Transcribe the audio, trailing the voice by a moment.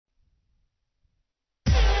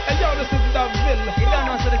Dogsville. You don't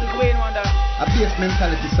know, so this is Wayne Wonder. A bass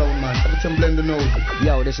mentality sound, man. I put some blend the nose.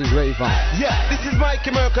 Yo, this is Ray Fine. Yeah, this is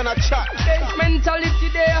Mikey Merck on a chat. Bass mentality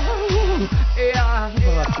there. Yeah.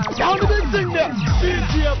 Down the big thing there.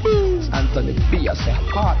 DJ Boom. Anthony B. I say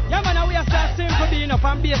hot. Yeah, man, we are start simple, you know,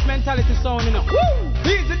 from bass mentality sound, you know. Woo!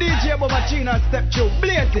 He's the DJ Bobachina step through.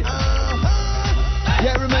 Blaze it.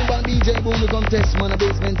 Yeah, remember on DJ Boom, the contest, man. A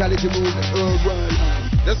bass mentality move.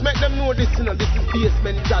 Just make them know this, you know, this is bass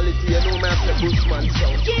mentality. You know, man, the Bushman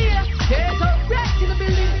sound. Yeah, there's a black in the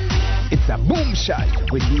building. It's a boom shot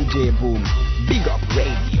with DJ Boom. Big up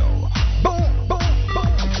radio. Boom, boom, boom,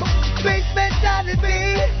 boom. Bass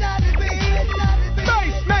mentality.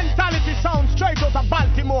 Bass mentality sound straight out of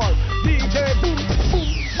Baltimore. DJ Boom, boom,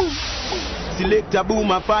 boom. Select a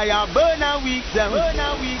boom and fire, burn a week down, burn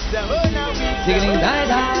a week down, burn a week down. Digging die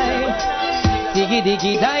die, diggy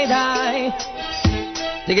diggy die die,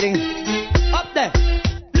 digging up there.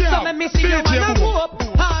 Yeah, So let me see you wanna go up.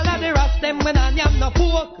 All of the rest them when I am no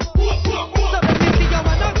pork. So let me see you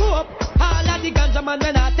wanna go up. All of the ganja man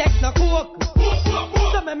when I take no coke.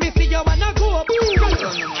 So let me see you wanna go up.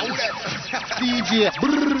 DJ.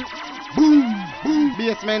 Brrr. Boom. Boom.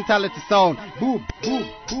 Bass mentality sound. Boom. Boom.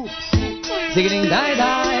 Boom. Digging die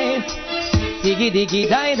die, diggy diggy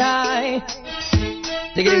die die,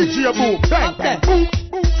 digging DJ Boom, bang, up there. bang,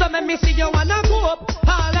 boom. So let me see you wanna go up.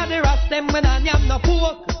 All of the rest them when I am no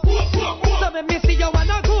pork. So let me see you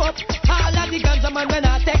wanna go up. All of the ganja man when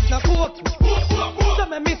I take no coke. So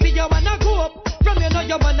let me see you wanna go up. From you know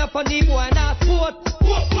you wanna funny boy and a sport.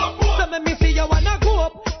 So let me see you wanna go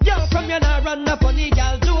up. Yo, from you know run a funny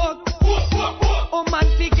girl joke. Oh man,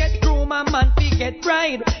 fi get through, man fi get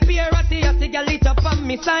pride. Fear at the girl lit up on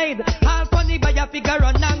me side. All funny by your figure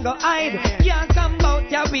run and go hide. Can't come out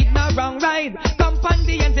here with no wrong ride. Come on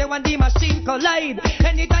the end when the machine collide.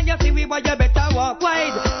 Anytime you see we boy, you better walk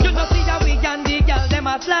wide. You know see that we and the girl them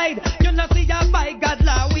a slide. You know see that by God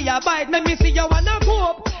law we abide. Let me see you wanna go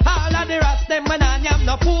up. All of the rest them when I am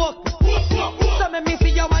no pork. So let me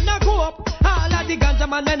see you wanna go up. All of the ganja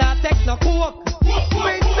man when I take no coke.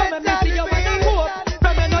 So let me see you wanna go up.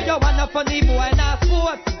 From you know you wanna funny boy and a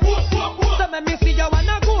sport. So let me see you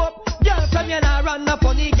wanna go up. Girl from you know run a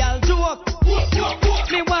funny girl joke.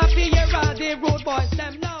 Me want to hear all the road boys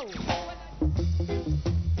them now.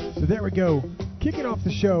 So there we go. Kicking off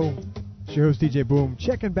the show. It's your host DJ Boom.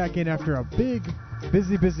 Checking back in after a big,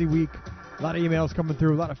 busy week. A lot of emails coming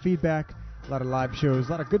through, a lot of feedback, a lot of live shows,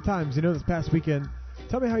 a lot of good times, you know, this past weekend.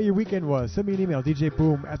 Tell me how your weekend was. Send me an email,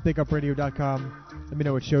 djboom@bigupradio.com. Let me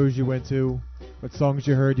know what shows you went to, what songs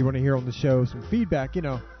you heard you want to hear on the show, some feedback, you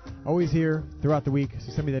know, always here throughout the week,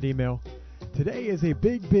 so send me that email. Today is a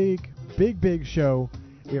big show.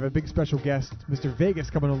 We have a big special guest, Mr. Vegas,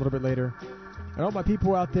 coming a little bit later. And all my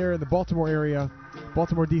people out there in the Baltimore area,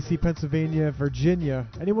 Baltimore, D.C., Pennsylvania, Virginia,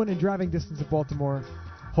 anyone in driving distance of Baltimore,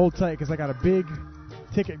 hold tight because I got a big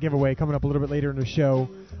ticket giveaway coming up a little bit later in the show.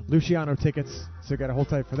 Luciano tickets, so you got to hold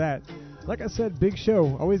tight for that. Like I said, big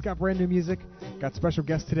show. Always got brand new music. Got special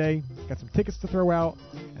guests today. Got some tickets to throw out.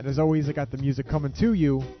 And as always, I got the music coming to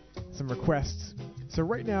you. Some requests. So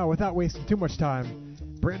right now, without wasting too much time,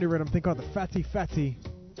 brand new rhythm. Think on the Fatty Fatty.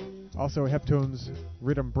 Also, Heptones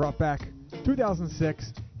rhythm brought back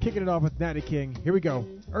 2006. Kicking it off with Natty King. Here we go.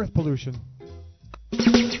 Earth Pollution.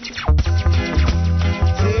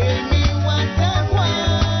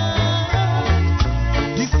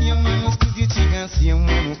 Same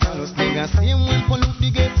one who call us niggas, same one pollute the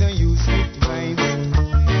ghetto, use with vibes.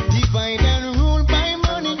 Divide and rule by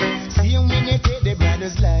money, same when they take the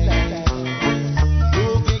brothers' life.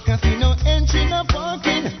 No vacancy, no entry, no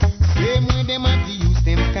parking. Same way them have to use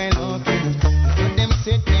them skylocking. So them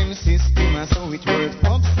set them system and so it works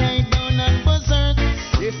upside down and berserk.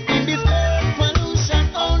 Yes, in this earth pollution,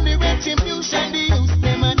 only retribution, the use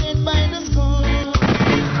them are dead by the score.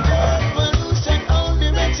 Earth pollution, only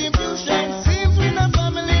retribution.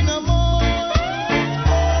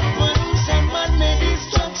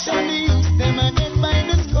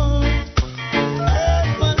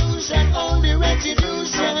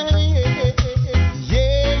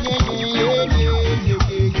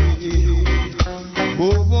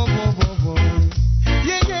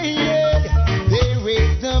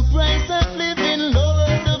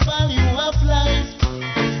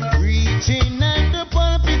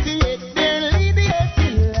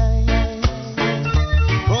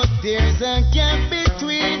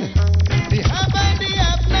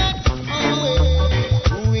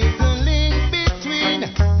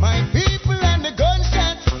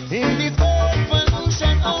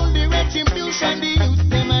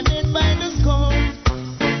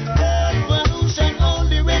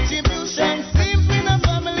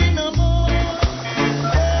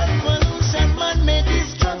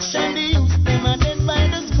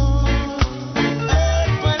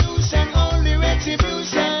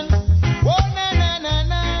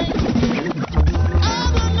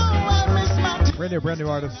 brand new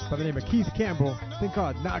artist by the name of Keith Campbell. Think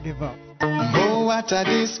called Not Give Up. Oh, what a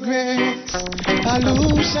disgrace.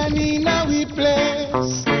 Pollution in our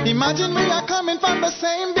place. Imagine we are coming from the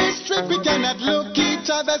same district. We cannot look each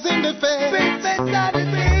other's in the face.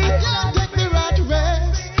 Can't take the rat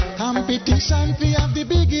race. Competition we have the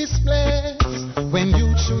biggest place. When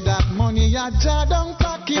you should have money, a jar down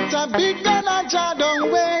pocket, a big gun, a jar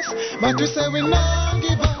down waist. But we say we not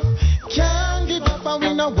give up, can't give up, and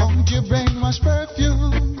we no want your brainwash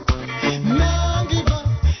perfume. Not give up,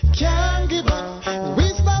 can't give up.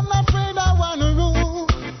 Wisdom afraid I wanna rule.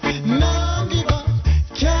 Not give up,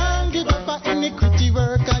 can't give up. For iniquity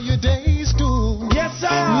work are your days too. Yes, sir.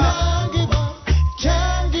 Not give up,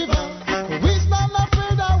 can't give up. Wisdom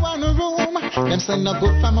afraid I wanna rule. Them send a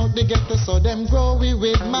book from out the ghetto so them grow we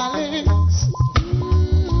with malice.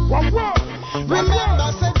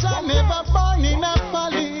 Remember, said John never born in a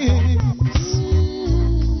palace.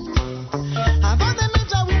 About the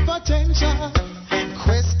major with potential.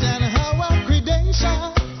 Question our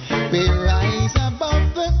credential. We rise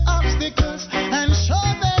above the obstacles and show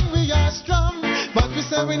them we are strong. But we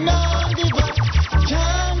say we not give up,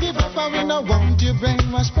 can't give up, and we not want your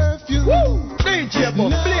brainwash perfume. DJ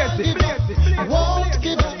Boom, blaze it, blaze it. Won't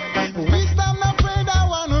give up. Wisdom afraid I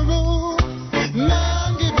wanna rule.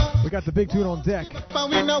 Not give up. We got the big tune on deck. But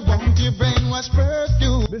we not want your brainwash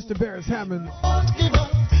perfume. Mr. Barris Hammond. Won't give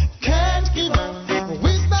up. Can't give up.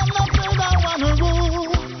 Wisdom afraid I wanna rule.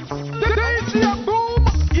 DJ Boom.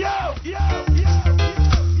 Yo.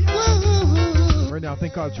 Right now,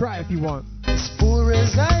 think I'll try if you want. As poor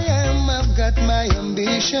as I am, I've got my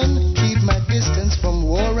ambition. Keep my distance from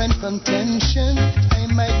war and contention. I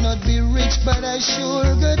might not be rich, but I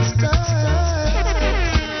sure got style.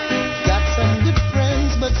 Got some good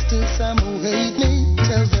friends, but still some who hate me.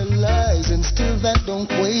 Tell their lies and still that don't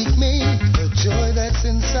quake me. The joy that's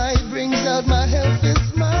inside brings out my healthy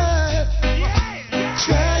smile.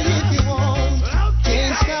 Try if you want,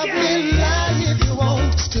 can't stop me. Lie if you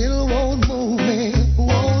want, still won't move me.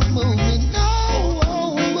 Won't move me, no,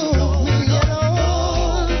 won't move me at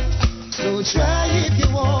all. So try if you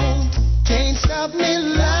want, can't stop me.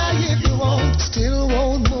 Lie if you want, still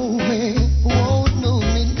won't move me. Won't move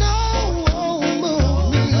me, no, won't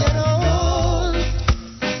move me at all.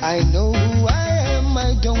 I know who I am,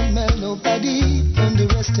 I don't melt nobody.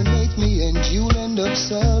 Underestimate me and you'll end up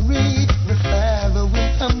sorry. The Father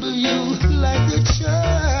will humble you like a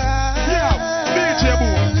child. DJ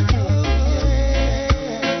Boom.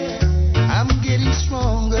 I'm getting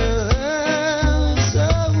stronger, so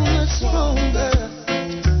much stronger.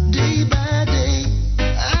 Day by day,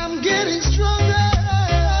 I'm getting stronger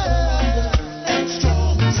and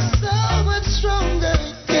stronger, so much stronger.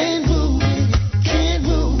 Can't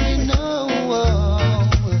move me, no.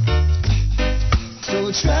 So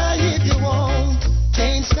try if you want,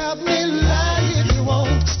 can't stop me. Lie if you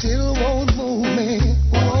want, still won't move me.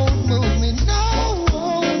 Won't move me, no,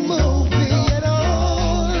 won't move me at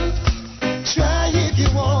all. Try if you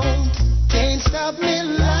want, can't stop me.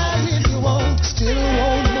 Lie if you want, still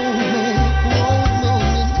won't move me. Won't move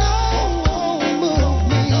me, no, won't move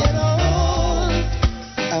me at all.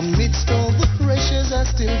 Amidst all the pressures, I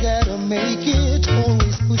still gotta make it.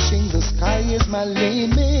 Always pushing the sky is my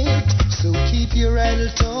limit. So keep your idle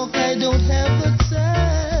talk, I don't have the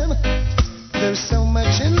time. There's so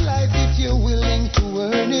much in life if you're willing to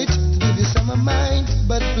earn it. Give you some of mine,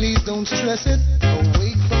 but please don't stress it.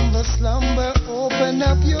 Awake from the slumber, open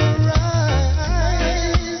up your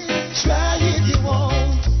eyes. Try if you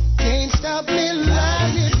want, can't stop me.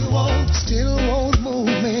 Lie if you want, still won't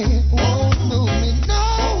move me. Won't move me,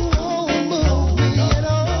 no, won't move me at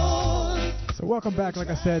all. So welcome back, like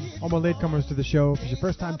I said, all my latecomers to the show. If it's your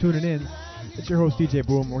first time tuning in, it's your host, DJ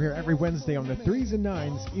Boom. We're here every Wednesday on the 3s and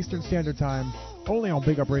 9s Eastern Standard Time, only on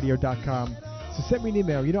BigUpRadio.com. So send me an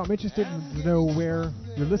email. You know, I'm interested to know where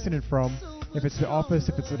you're listening from. If it's the office,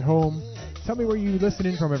 if it's at home. Tell me where you listen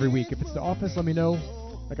in from every week. If it's the office, let me know.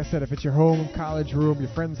 Like I said, if it's your home, college room, your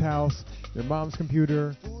friend's house, your mom's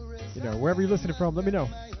computer, you know, wherever you're listening from, let me know.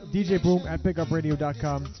 DJ Boom at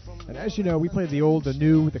BigUpRadio.com. And as you know, we play the old, the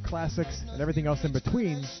new, the classics, and everything else in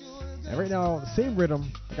between. And right now, the same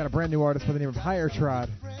rhythm, I got a brand new artist by the name of Higher Trod,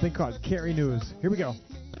 a thing called Carry News. Here we go.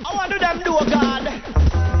 I want to do them do God.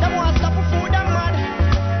 Them want to stop a food and run.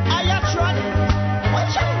 Higher Trod.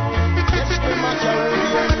 Watch out. Yes, we match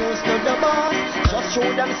your news to the boss. Just show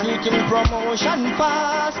them sneaking promotion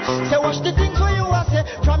fast. Say watch the things where you are say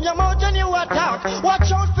from your mouth and you attack. Watch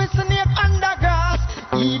out for snake under grass.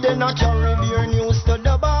 Either not carry their news to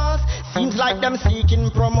the boss. Seems like them seeking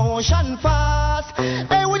promotion fast.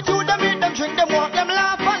 They would do them eat them drink them walk them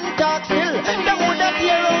laugh and talk still. Them would that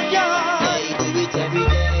tear out your heart.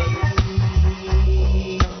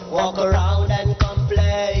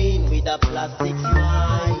 a 6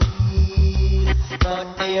 mile.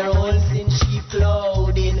 But their holes in sheep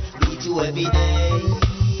clothing beat you every day.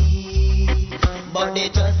 But they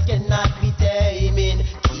just cannot be taming.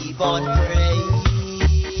 Keep on praying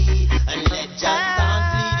and let Jah dance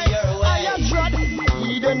lead your way. I am dread.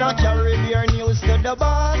 He do not carry their news to the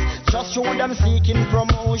boss. Just show them seeking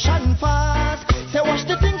promotion fast. Say watch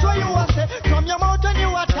the things where you a say from your mouth when you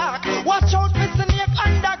attack. Watch out for snake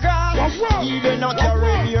underground. He do not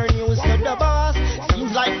carry their news to the boss.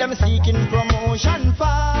 Seems like them seeking promotion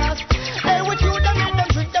fast. Hey, with you them make them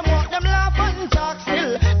drink, them walk, them laugh and talk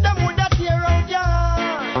still. Them would that tear out your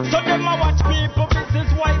heart. So them a watch people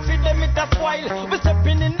business wife with them it a spoil. We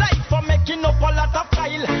stepping in life for making up a lot of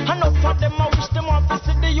file. Enough for them I wish them want to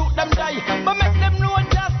see the youth them die. But make them know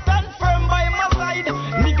just stand firm by my side.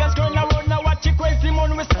 Niggas going around now watch it crazy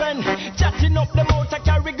money we spend. Chatting up them out to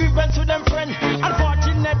carry grievance to them friend.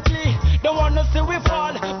 Unfortunately, they wanna see we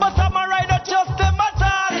fall. But I'm a rider just them at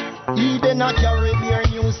all. He did not carry their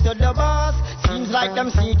news to the boss. Seems like them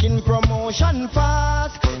seeking promotion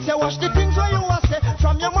fast. Say watch the things where you a say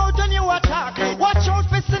from your mouth when you attack. Watch out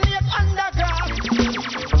for snake underground.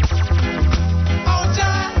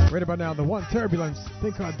 Right about now, the one Turbulence.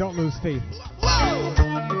 Think on Don't Lose Faith.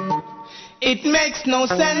 Whoa. It makes no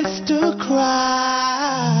sense to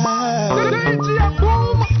cry.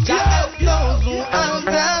 Just those who are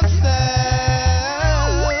themselves.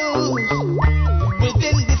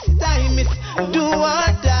 Within this time it's do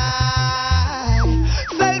or die.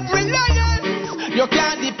 Self-reliance, you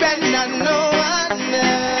can't depend on no one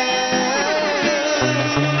else.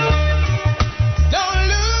 Don't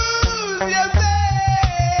lose your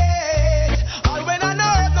faith. All when I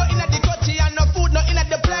know no in the country and no food, no in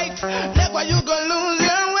the plate. Never you gon' lose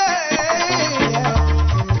your way.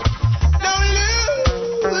 Don't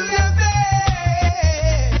lose your faith.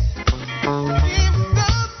 Keep the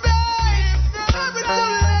faith. Never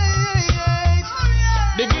too late.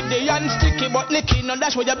 The Gideon sticky but nicky, no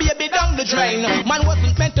dash where your baby down the drain. Man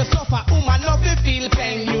wasn't meant to suffer, woman love to feel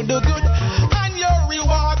pain. You do good and your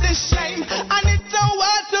reward is shame. And it's so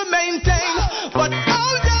hard to maintain. But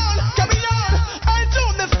hold on, carry on, and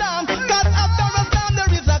through the storm. Cause after a storm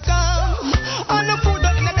there is a calm. All the food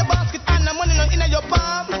in the basket and the money in your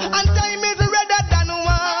palm. And time is redder than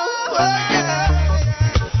wow.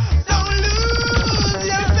 Don't lose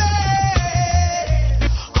your faith.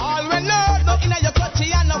 All when Lord no in your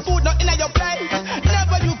clutchy and no food no in your plate.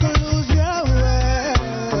 Never you can lose your way.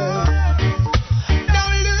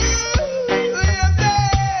 Don't lose your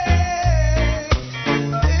faith.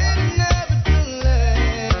 It's never too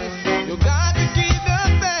late. You got to keep the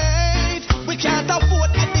faith. We can't afford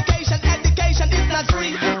education. Education is not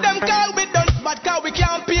free. Them call we done, but call we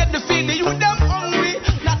can't pay the fee. The youth them hungry.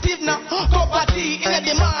 Not even a cup of tea in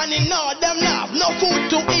the morning. No, them not have no food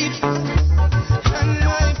to eat. And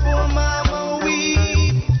my poor mama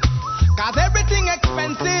weep. Cause everything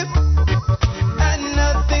expensive and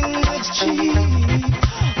nothing is cheap.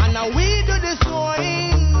 And now we do the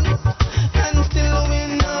sowing and still we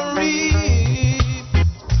no reap.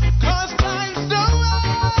 Cause time's so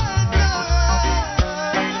hard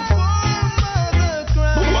for mother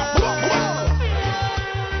cry.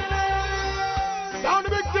 Sound the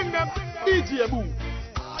big thing, them DJ Boom.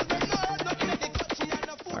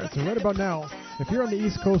 Alright, so right about now, if you're on the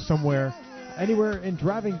East Coast somewhere, anywhere in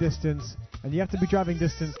driving distance, and you have to be driving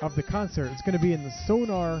distance of the concert, it's going to be in the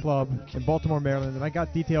Sonar Club in Baltimore, Maryland, and I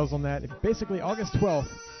got details on that. Basically, August 12th,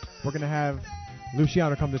 we're going to have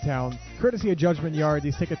Luciano come to town. Courtesy of Judgment Yard,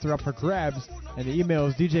 these tickets are up for grabs, and the email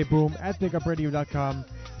is djboom@bigupradio.com.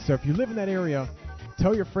 So if you live in that area,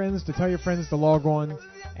 tell your friends to log on,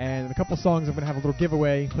 and in a couple songs I'm going to have a little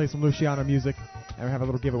giveaway, play some Luciano music, and we'll have a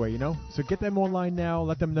little giveaway, you know? So get them online now,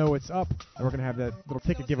 let them know it's up, and we're going to have that little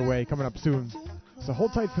ticket giveaway coming up soon. So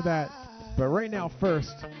hold tight for that. But right now,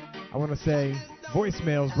 first, I want to say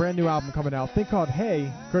Voicemails, brand new album coming out, thing called Hey,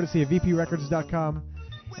 courtesy of vprecords.com.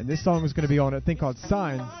 And this song is going to be on a thing called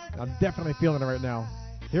Sign. I'm definitely feeling it right now.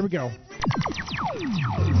 Here we go.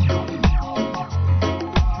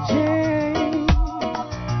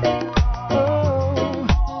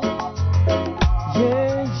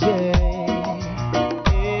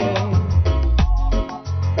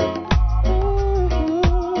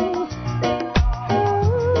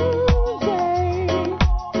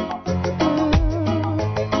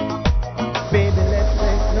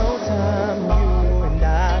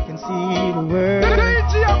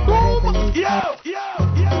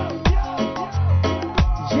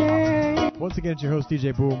 Once again, it's your host,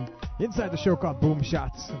 DJ Boom. Inside the show called Boom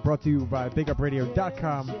Shots, brought to you by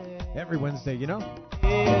BigUpRadio.com every Wednesday, you know?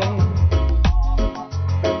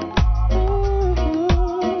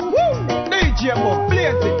 Woo! DJ Boom,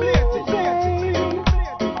 blaze it, blaze it, blaze it.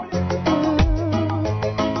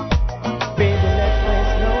 Baby, let's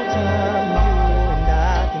waste no time. You and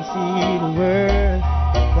I can see the world.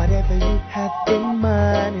 Whatever you have in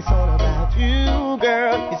mind, it's all about you,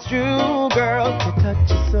 girl. It's true, girl. Your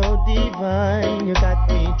touch is so divine. You got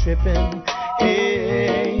me tripping.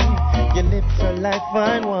 Hey, your lips are like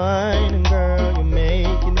fine wine, and girl, you're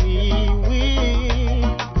making me weak.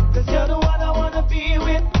 'Cause you're the one I wanna be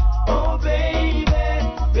with. Oh, baby,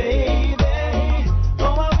 baby.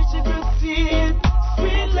 Oh, I wish you could see it.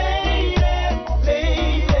 Sweet lady,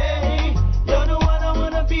 lady. You're the one I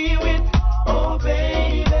wanna be with. Oh,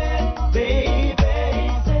 baby,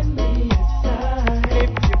 baby. Send me a sign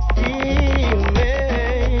if you feel me.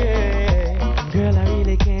 Girl, I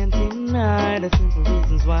really can't deny the simple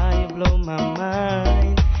reasons why you blow my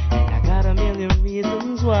mind. And I got a million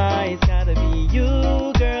reasons why it's gotta be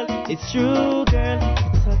you, girl. It's true, girl.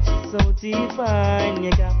 Your touch is so divine.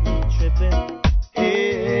 You got me tripping.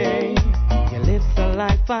 Hey, your lips are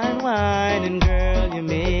like fine wine, and girl, you're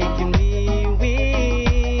making me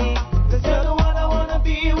weak. 'Cause you're the one I wanna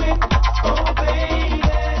be with. Oh, baby,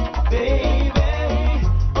 baby.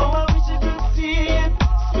 Oh, I wish you could see it.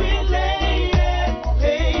 Sweet lady,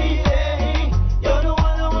 lady. You're the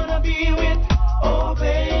one I wanna be with. Oh,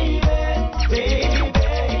 baby, baby.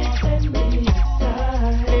 Send me a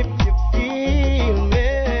sign if you feel me.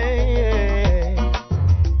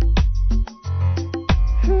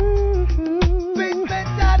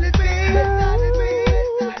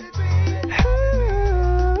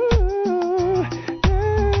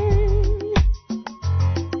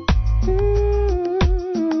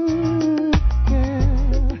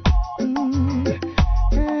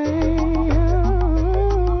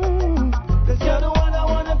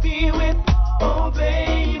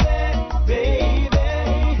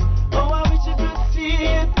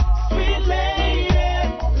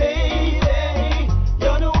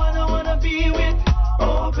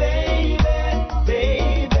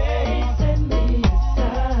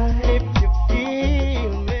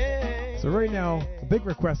 Big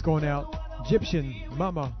request going out. Egyptian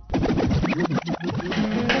Mama.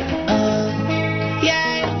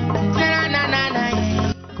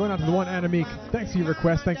 Going out to the one Anamique. Thanks for your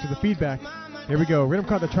request. Thanks for the feedback. Here we go. Rhythm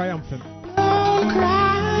called The Triumphant. Don't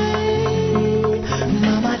cry,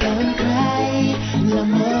 Mama, don't cry no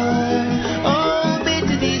more. Oh,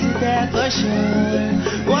 bitter days is there for sure.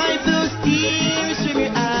 Wipe those tears from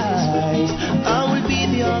your eyes. I will be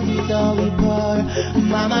the only that will pour.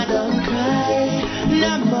 Mama, don't cry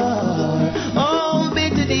no more. Oh,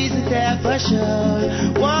 bitter days is there for sure.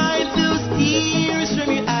 Wipe those tears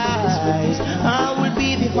from your eyes. I will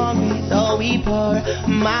be the only that we pour.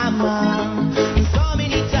 Mama, so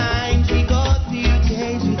many times we go through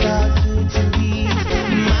days without food to eat.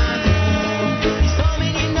 Mama, so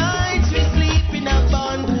many nights we sleep in a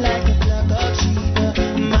bundle like a flock of sheep.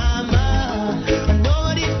 Mama, I know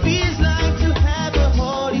what it feels like to have a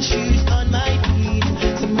holy shoes on my feet.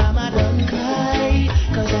 So mama, don't cry,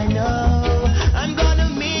 'cause I know I'm gonna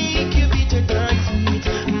make you bitter turn sweet.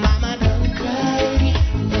 Mama, don't cry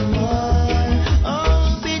no more.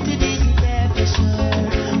 Oh, bitter days is there for sure.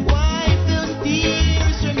 Wipe those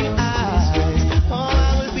tears from your eyes. Oh, I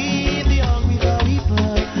will be the hungry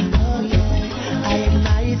reaper. Oh yeah, I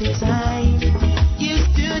admire the time you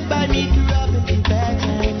stood by me through rough and bad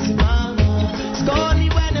times. Mama, scold me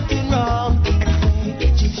when I've been wrong.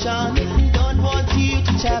 Egyptian, don't want you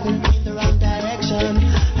to travel in the wrong direction.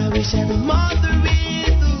 I wish every mother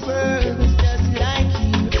in the world was just like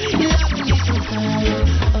you. You love me so kind.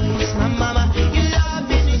 Oh yes, my mama, you love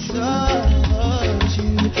me so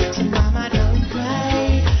true. So mama, don't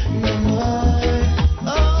cry no more.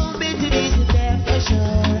 Oh, bitter days are there for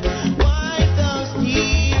sure. Wipe those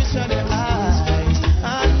tears from your eyes. I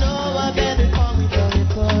know I better call me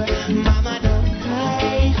for. Mama, don't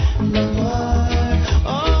cry no more.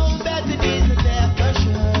 Oh, better days are there for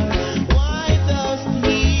sure. Wipe those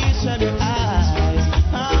tears from your eyes.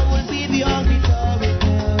 I will be the only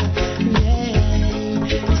yeah.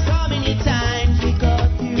 So many times we go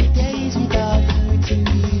through days without food to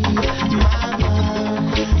eat. Mama,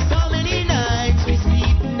 so many nights we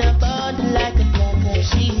sleep in a bundle like a flock of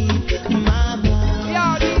sheep. Mama,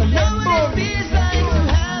 I know what it feels like to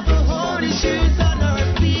have a holy shoes on our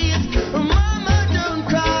feet. Mama, don't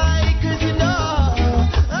cry, 'cause you know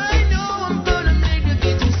I know I'm gonna make the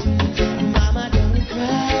bitter sweet. Mama, don't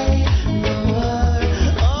cry no more.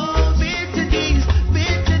 Oh, bitter days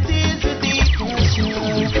are deep for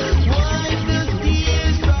sure. Wipe those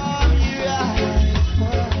tears from your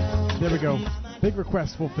eyes. There we go. Big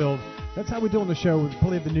request fulfilled. That's how we do on the show. We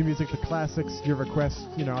play the new music, the classics, your requests.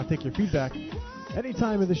 You know, I'll take your feedback. Any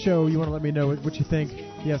time of the show you want to let me know what you think,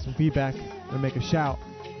 you have some feedback, and make a shout.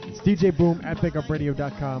 It's DJ Boom at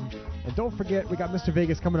BigUpRadio.com. And don't forget, we got Mr.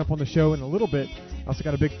 Vegas coming up on the show in a little bit. Also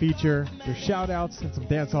got a big feature. There's shout-outs and some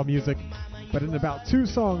dancehall music. But in about 2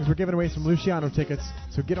 songs, we're giving away some Luciano tickets.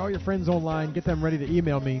 So get all your friends online. Get them ready to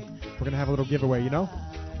email me. We're going to have a little giveaway, you know?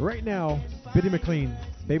 Right now, Biddy McLean,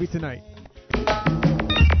 Baby Tonight.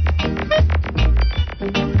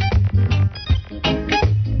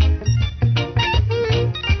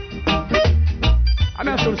 I'm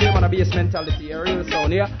not so sure on a bass mentality, a real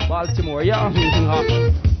sound here, Baltimore, yeah.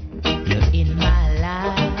 You're in my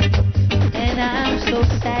life, and I'm so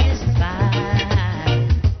satisfied.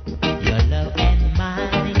 Your love and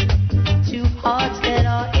mine, 2 hearts that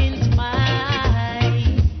are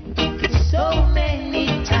entwined. So many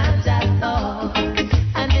times I thought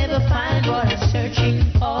I never find what I'm searching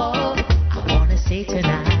for. I wanna say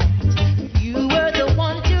tonight, you were the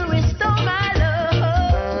one to restore my love.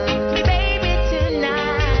 Baby,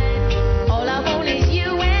 tonight, all I want is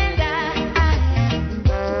you and I.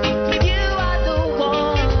 You are the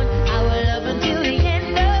one I will love until the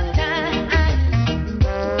end of time.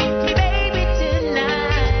 Baby,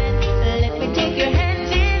 tonight, let me take your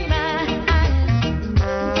hands in mine.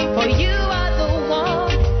 For you are the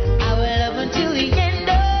one I will love until the end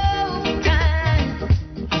of time.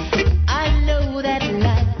 I know that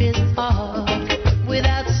life is hard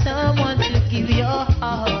without someone to give your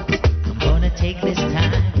heart. I'm gonna take this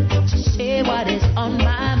time to say what is on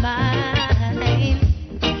my mind.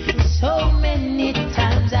 So many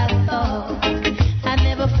times I thought I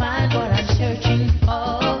never find what I'm searching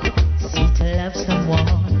for. See, to love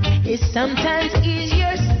someone is sometimes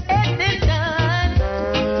easier said than done.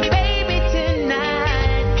 Baby,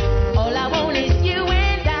 tonight, all I want is you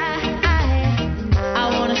and I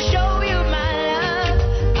wanna show you my love.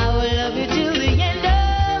 I will love you till the end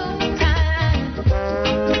of time.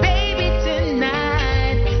 Baby,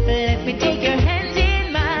 tonight, let me take your hands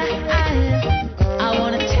in mine. I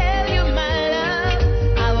wanna tell you my love.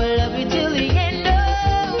 I will love you till the end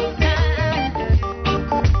of time.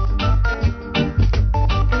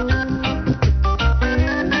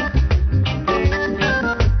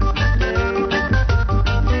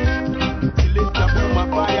 Selector Boom a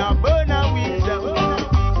fire burn a weed down.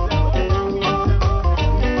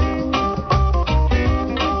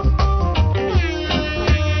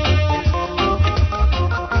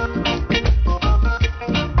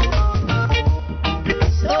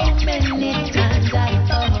 So many times I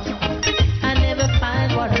thought I never find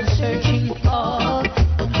what I'm searching for.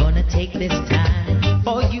 I'm gonna take this time,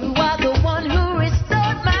 for you are the one who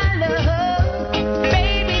restored my love.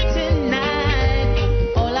 Baby,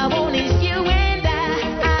 tonight, all I want is you and I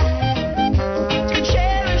to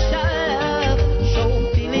cherish our love, show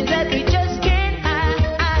feelings that we just can't hide.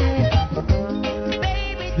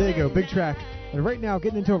 Baby, There you go, big track. And right now,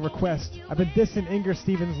 getting into a request. I've been dissing Inger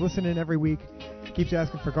Stevens, listening every week. Keeps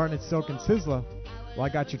asking for Garnet Silk and Sizzla. Well, I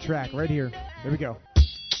got your track right here. There we go.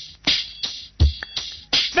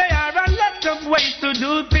 There are a lot of ways to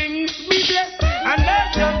do things. Be blessed and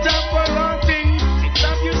not just for all things. It's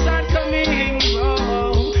up you start coming.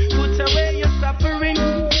 Oh, put away your suffering.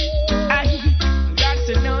 I got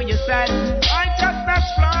to know yourself. I just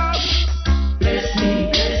that's flaws.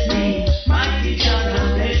 bless me, mighty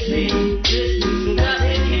God, bless me, so that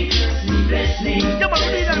they can bless me,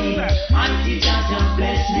 mighty God,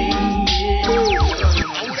 bless me.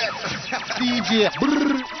 DJ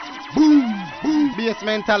brr, boom, boom, bass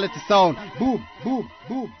mentality sound. Boom, boom,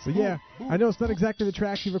 boom. So yeah, I know it's not exactly the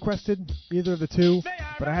track you requested, either of the 2,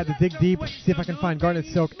 but I had to dig deep, see if I can find Garnet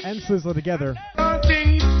Silk and Sizzla together. All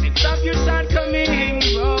things, it's up you start coming.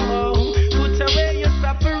 Oh, put away your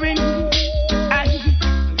suffering. I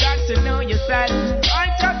got to know yourself. I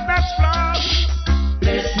just that's flaws.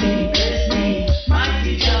 Bless me,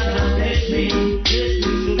 mighty God, bless me,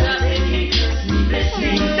 so that they can bless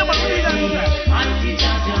me, mighty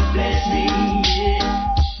God, bless me.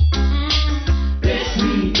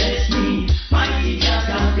 Bless me, mighty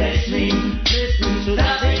God, bless me, so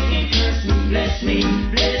that they can bless me,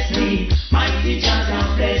 mighty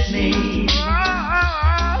God, bless me.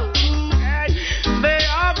 They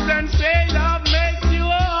often say love makes you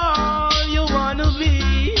all you wanna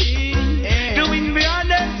be. Doing the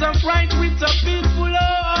honors of right with a peaceful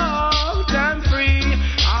heart and free.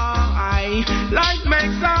 Life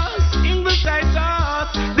makes us in the sight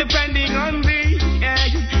us, depending on thee.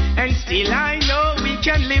 And still I know we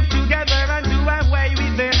can live together and do away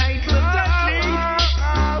with the hate.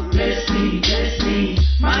 Bless me,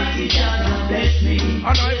 mighty God, bless me. And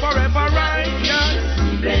I forever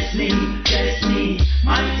righteous. Bless bless me,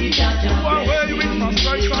 mighty Jah Jah, bless me.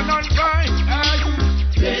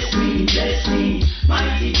 Bless me,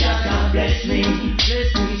 mighty Jah Jah, bless me,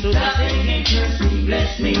 so that they can curse me.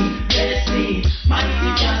 Bless me,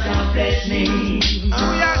 mighty Jah Jah, bless me.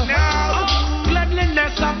 Oh yeah, now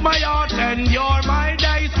cleanliness of my heart and you're my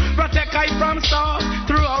days. Protect I from stars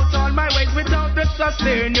throughout all my ways. Without the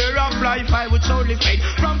sustainer of life, I would surely fade.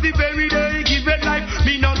 From the very day given life,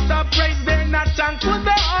 me not stop praise. Then not thankful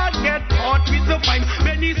the heart get caught with the fine.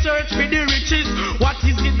 Many search for the riches, what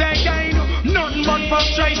is it they gain? Nothing but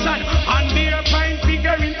frustration and mere pain.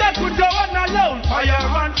 Figuring that could go on alone. Fire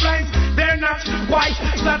and flames, they're not quite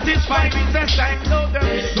satisfied with the same. So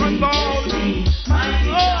they're run bold.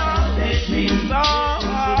 Mighty Jah, bless me, so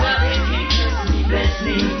that they can curse me. Bless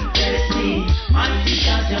me, mighty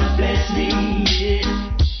Jah Jah, bless me.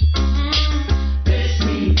 Bless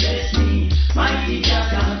me, mighty Jah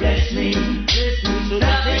Jah, bless me, so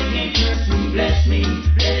that they can curse me. Bless me,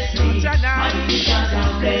 mighty Jah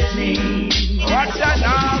Jah, bless me. What's your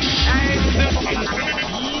name?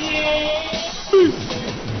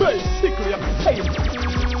 Basically, I'm saying.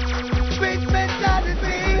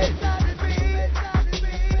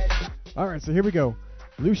 Alright, so here we go.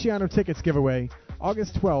 Luciano tickets giveaway,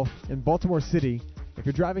 August 12th in Baltimore City. If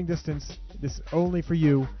you're driving distance, this is only for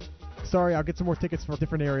you. Sorry, I'll get some more tickets from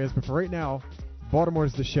different areas, but for right now,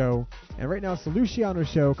 Baltimore's the show. And right now it's the Luciano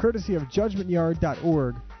Show, courtesy of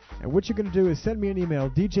judgmentyard.org. And what you're going to do is send me an email,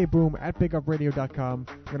 djboom@bigupradio.com.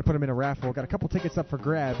 I'm going to put them in a raffle. Got a couple tickets up for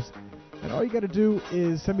grabs. And all you got to do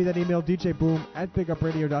is send me that email,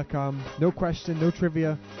 djboom@bigupradio.com. No question, no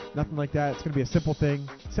trivia, nothing like that. It's going to be a simple thing.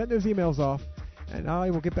 Send those emails off, and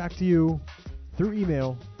I will get back to you through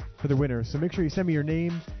email for the winner. So make sure you send me your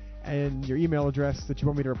name and your email address that you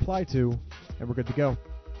want me to reply to, and we're good to go.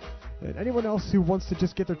 And anyone else who wants to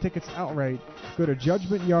just get their tickets outright, go to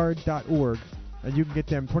judgmentyard.org, and you can get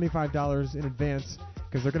them $25 in advance,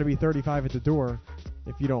 because they're going to be $35 at the door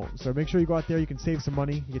if you don't. So make sure you go out there. You can save some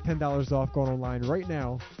money. You get $10 off going online right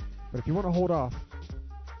now. But if you want to hold off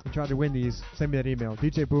and try to win these, send me that email,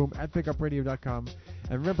 djboom@bigupradio.com.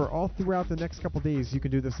 And remember, all throughout the next couple days, you can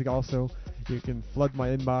do this also. You can flood my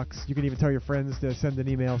inbox. You can even tell your friends to send an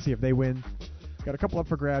email, see if they win. Got a couple up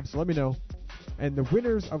for grabs, so let me know. And the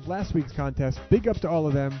winners of last week's contest, big up to all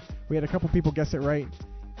of them. We had a couple people guess it right.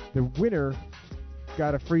 The winner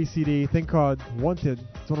got a free CD, thing called Wanted.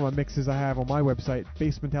 It's one of my mixes I have on my website,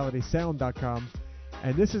 basementalitysound.com.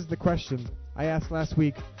 And this is the question I asked last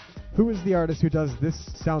week: who is the artist who does this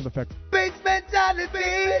sound effect? Base mentality.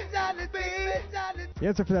 The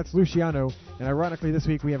answer for that's Luciano. And ironically, this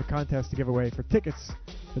week we have a contest to give away for tickets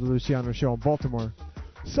to the Luciano show in Baltimore.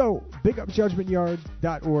 So, big up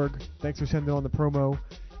judgmentyard.org. Thanks for sending on the promo.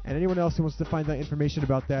 And anyone else who wants to find out information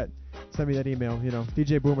about that, send me that email,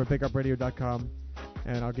 djboom@bigupradio.com,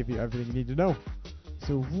 and I'll give you everything you need to know.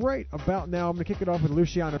 So right about now, I'm going to kick it off with a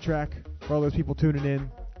Luciano track for all those people tuning in.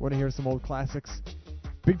 Want to hear some old classics.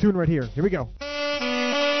 Big tune right here. Here we go.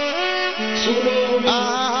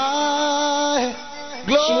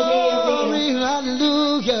 Glory,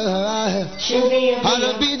 hallelujah.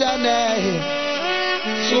 Hallowed be thy name,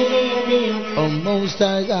 O Most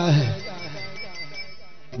High God.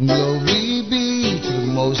 Glory be to the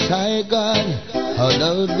Most High God.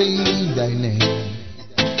 Hallowed be thy name.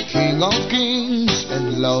 King of kings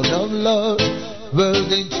and Lord of lords,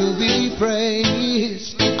 worthy to be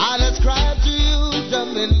praised. I'll ascribe to you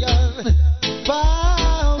dominion,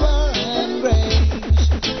 power and grace.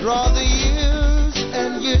 Through the years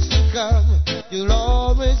and years to come, you'll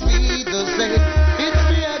always be the same. It's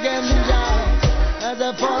me again, Jah, as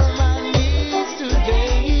I fall on my knees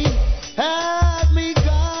today. Help me,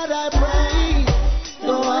 God, I pray.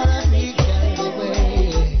 Don't let me get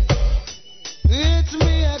away. It's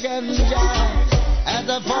me again, Jah, as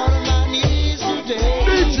I fall on my knees today.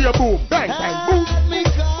 DJ Boom, bang, bang, boom. Help me,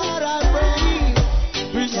 God, I pray.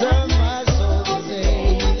 Preserve my soul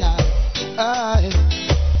today. I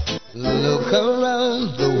look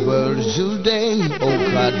around the world today,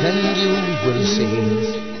 oh God, and you will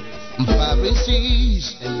see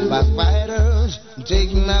Pharisees and backbiters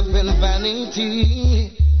taking up in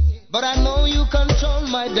vanity. But I know you control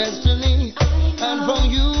my destiny, and from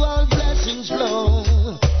you all blessings flow.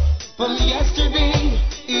 From yesterday,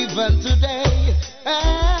 even today,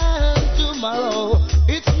 and tomorrow,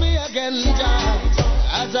 it's me again, Jah,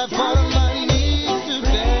 as I fall on my knees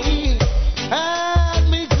today. Help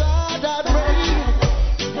me, God, I pray.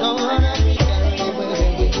 Don't let me get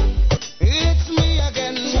away. It's me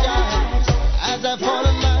again, Jah, as I fall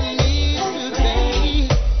on my knees today.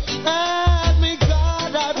 Help me,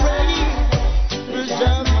 God, I pray.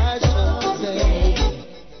 Preserve my soul today.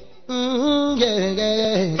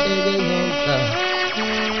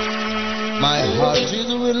 heart is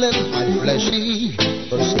willing, my flesh is,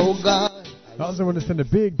 oh God. I also want to send a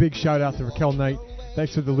big shout out to Raquel Knight.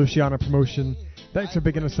 Thanks for the Luciana promotion. Thanks for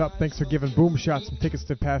bigging us up. Thanks for giving Boom Shot some tickets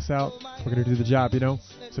to pass out. We're going to do the job, you know.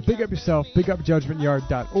 So big up yourself. Big up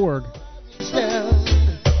judgmentyard.org.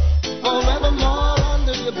 Forevermore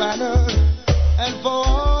under your banner and for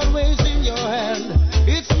always in your hand.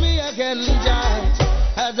 It's me again, Giant,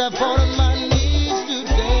 as I fall on my knees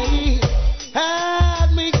today.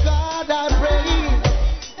 Help me, God, I pray.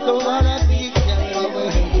 Don't wanna be carried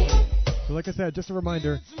away. So like I said, just a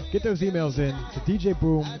reminder, get those emails in to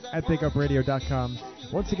djboom@bigupradio.com.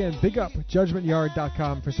 Once again, big up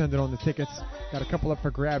judgmentyard.com for sending on the tickets. Got a couple up for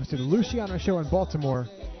grabs to the Luciana show in Baltimore.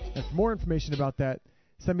 And for more information about that,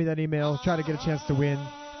 send me that email. Try to get a chance to win.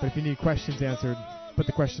 But if you need questions answered, put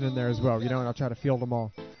the question in there as well, you know, and I'll try to field them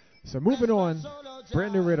all. So moving on,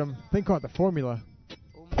 brand new rhythm, thing called The Formula.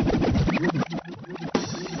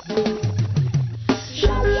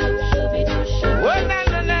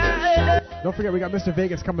 Don't forget, we got Mr.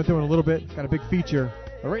 Vegas coming through in a little bit. Got a big feature.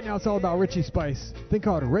 But right now, it's all about Richie Spice. Thing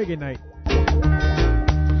called Reggae Night.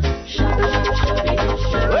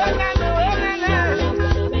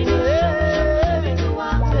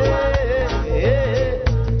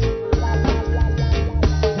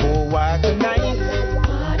 Oh, what a night.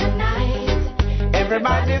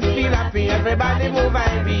 Everybody feel happy. Everybody move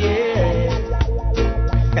happy. Yeah.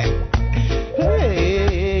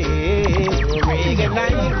 Reggae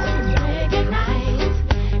night.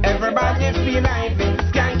 Everybody feel happy.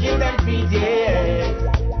 Skanking them feet, yeah.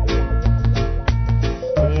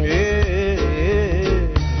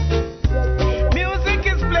 Music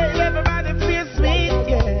is played, everybody feels sweet,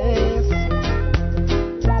 yes.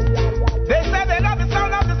 They say they love the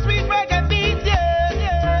sound of the sweet reggae beat,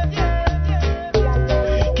 yeah.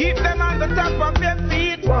 Keep them on the top of their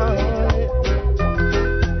feet, boy.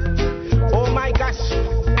 Oh my gosh,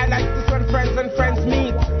 I like this when friends and friends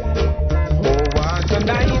meet. Oh, what a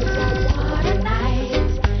night.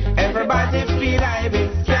 Everybody feel like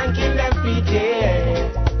it's skanking their feet, yeah.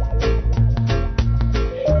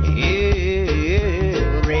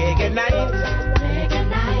 Reggae night.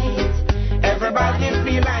 Everybody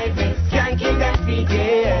feel like it's skanking their feet,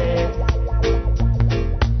 yeah.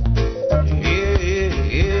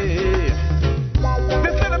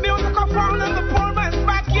 This little music I found in the poor man's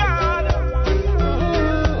backyard.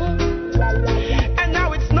 And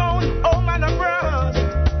now it's known, oh man abroad.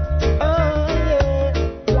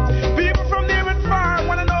 People from near and far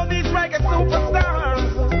wanna know these reggae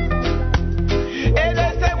superstars. And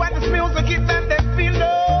they say when this music hits them, they feel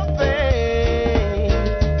no pain.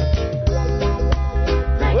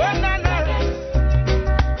 Oh, na, na.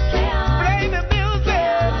 Play the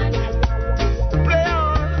music. Play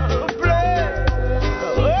on, play.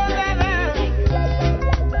 Oh, na, na.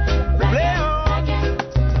 Play on.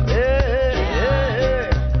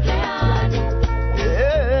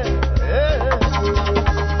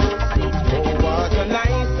 Oh, what a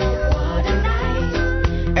night.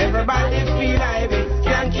 Everybody feel like it's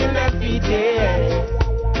skanking their feet, yeah.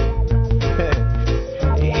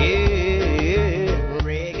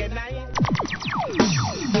 Reggae night.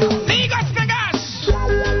 Niggas.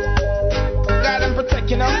 God, I'm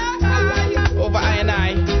protecting them over I and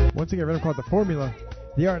I. Once again, a rhythm called The Formula.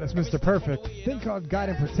 The artist, Mr. Perfect. Thing called Guide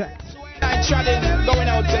and Protect. I tried it, going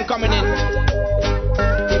out and coming in.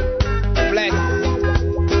 Bless.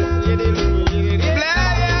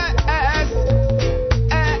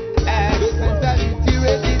 Mentality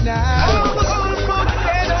ready now.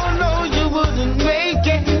 They don't know you wouldn't make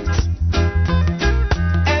it,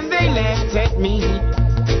 and they laughed at me.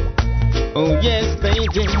 Oh yes, they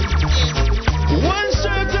did. One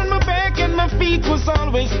shirt on my back and my feet was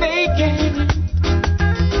always naked.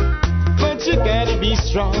 But you gotta be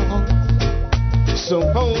strong, so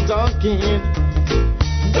hold on, kid.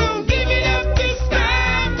 Don't give it up this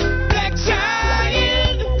time, black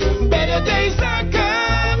child. Better days are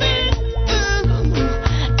coming,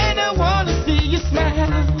 and I wanna see you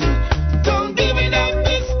smile. Don't give it up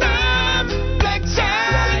this time, black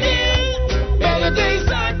child. Better days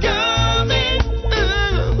are coming,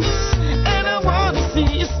 and I wanna see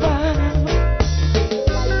you smile.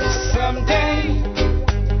 Someday,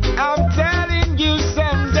 I'm telling you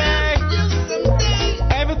someday,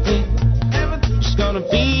 everything's gonna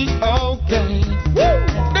be okay.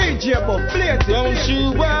 DJ Boom, play it. Don't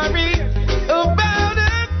you worry about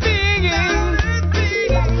a thing.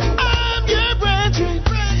 I'm your brethren,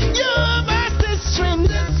 you're my sister.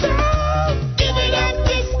 So give it up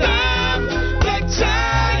this time, black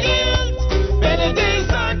child. Better days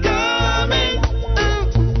are coming,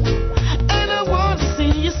 and I want to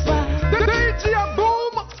see you smile. DJ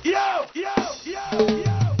Boom, yo.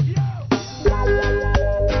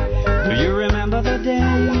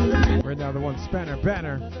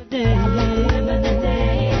 Banner. Yeah.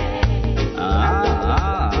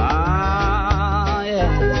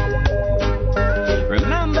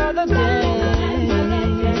 Remember the day.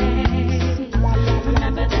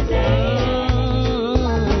 Remember the day.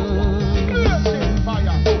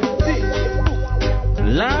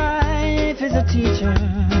 Life is a teacher.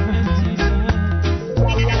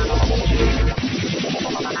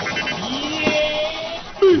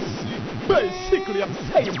 Basically, I'm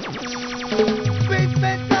saying.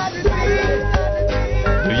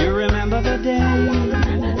 Do you remember the day?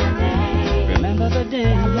 Remember the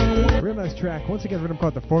day? Real nice track. Once again, rhythm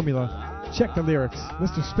called The Formula. Check the lyrics.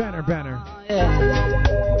 Mr. Spanner Banner. Yeah.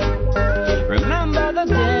 Remember the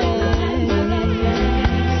day.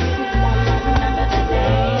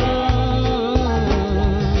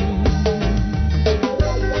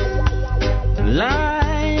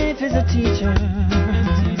 Life is a teacher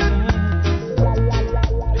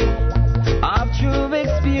of true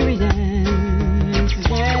experience,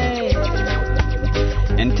 yeah.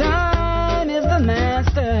 And time is the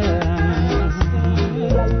master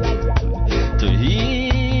to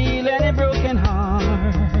heal any broken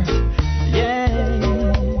heart, yeah.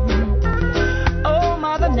 Oh,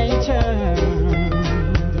 Mother Nature,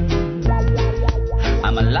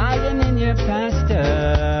 I'm a lion in your pasture.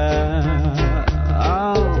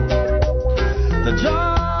 The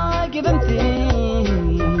joy-giving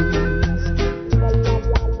things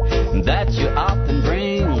that you often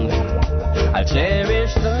bring, I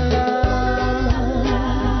cherish the love,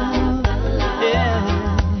 yeah.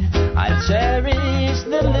 I cherish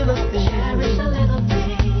the little things,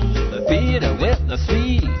 the bitter with the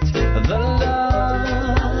sweet, the love.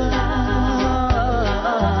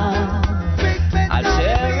 I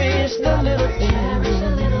cherish the little things.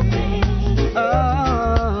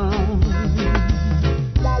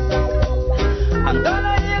 I'm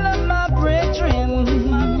gonna heal up my brethren,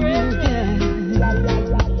 yeah.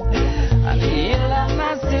 And heal up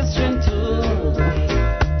my sister too.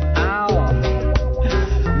 Ow.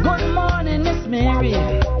 Good morning, Miss Mary.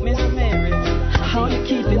 Miss Mary, how you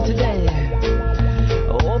keeping today? I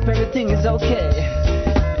hope everything is okay.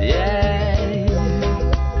 Yeah.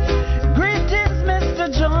 Greetings, Mr.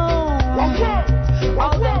 Jones.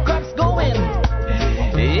 How them crops going?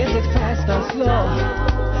 Is it fast or slow?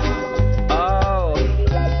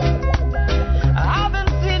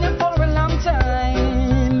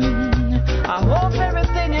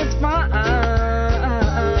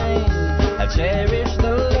 Cherish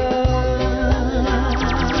the love.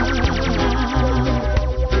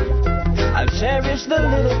 I cherish the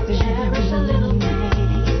little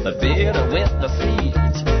things, the bitter with the sweet,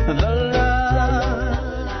 the love.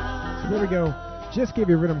 So there we go. Just gave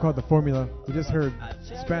you a rhythm called The Formula. You just heard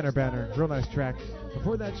Spanner Banner. Real nice track.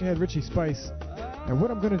 Before that, you had Richie Spice. And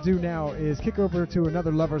what I'm going to do now is kick over to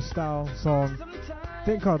another lover style song,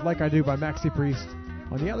 thing called Like I Do by Maxi Priest.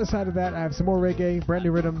 On the other side of that, I have some more reggae, brand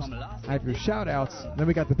new rhythms. I have your shout-outs. Then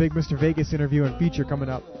we got the big Mr. Vegas interview and feature coming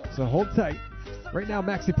up. So hold tight. Right now,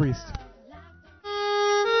 Maxi Priest.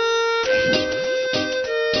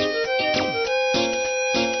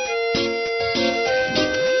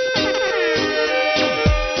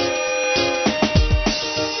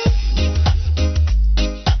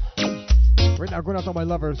 Right now, going out to all my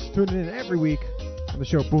lovers, tuning in every week on the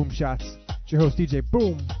show Boom Shots. It's your host, DJ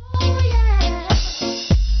Boom.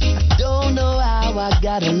 Don't know how I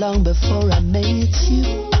got along before I met you.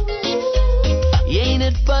 Ain't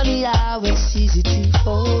it funny how it's easy to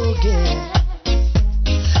forget?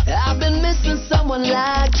 I've been missing someone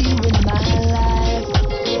like you in my life.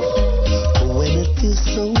 When it feels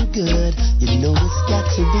so good, you know it's got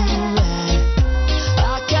to be right.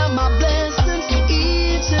 I count my blessings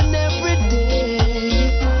each and every day.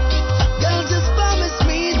 Girl, just promise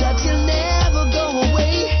me that you'll never go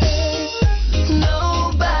away.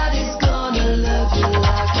 Nobody's gonna love you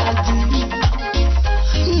like I do.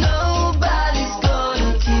 Nobody's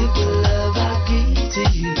gonna give the love I give to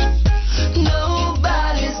you.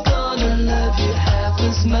 Nobody's gonna love you half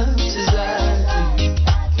as much as I do.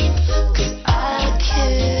 'Cause I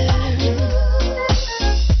care.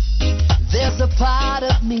 There's a part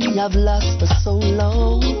of me I've lost for so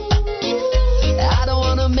long. I don't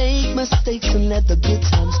wanna make mistakes and let the good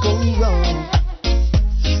times go wrong.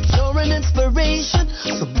 You're an inspiration,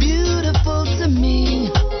 so beautiful to me.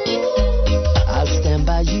 I'll stand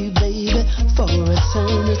by you, baby, for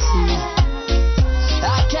eternity.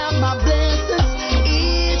 I count my blessings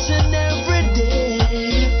each and every day.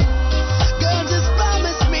 Girl, just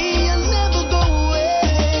promise me you'll never go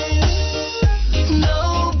away.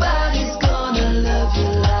 Nobody's gonna love you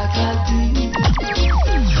like I do.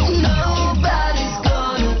 Nobody's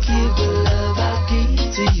gonna give the love I give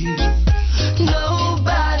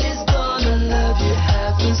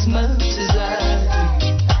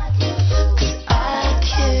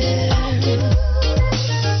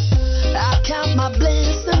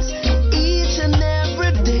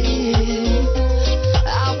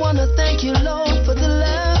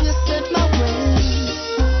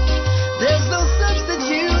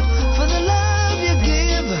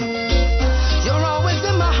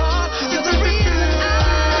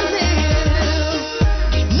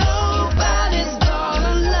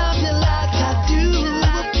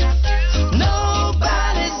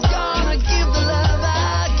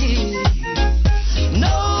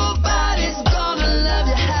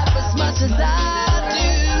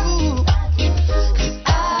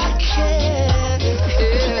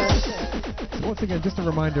again, just a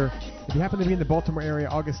reminder, if you happen to be in the Baltimore area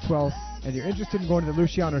August 12th and you're interested in going to the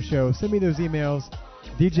Luciano show, send me those emails,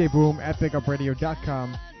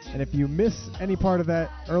 djboom@bigupradio.com. And if you miss any part of that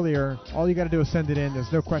earlier, all you got to do is send it in.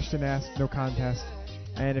 There's no question asked, no contest.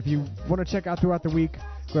 And if you want to check out throughout the week,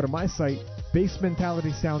 go to my site,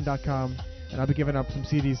 basementalitysound.com, and I'll be giving up some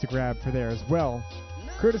CDs to grab for there as well,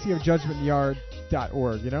 courtesy of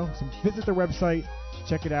judgmentyard.org, So visit their website,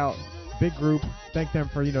 check it out. Big group. Thank them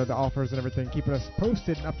for, the offers and everything, keeping us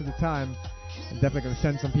posted and up to the time. I'm definitely going to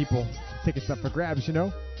send some people tickets up for grabs,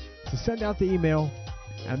 So send out the email.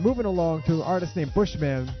 And moving along to an artist named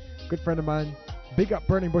Bushman, good friend of mine. Big up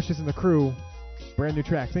Burning Bushes and the crew. Brand new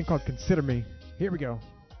track, thing called Consider Me. Here we go.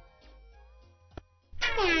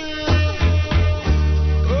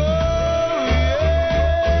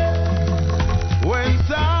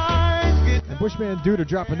 And Bushman due to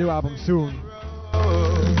drop a new album soon.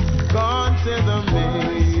 Consider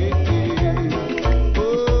me.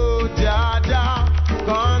 Oh, Jaja,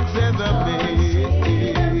 consider me.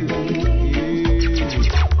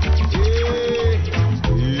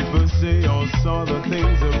 All the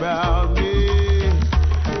things about me.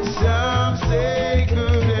 Some say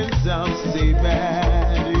good and some say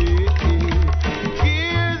bad.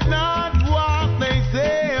 Here's not what they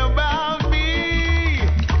say about me.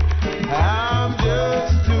 I'm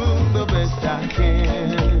just doing the best I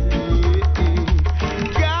can.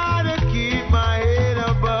 Gotta keep my head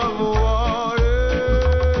above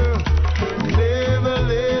water. Never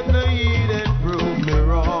let the heat and prove me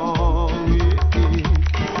wrong.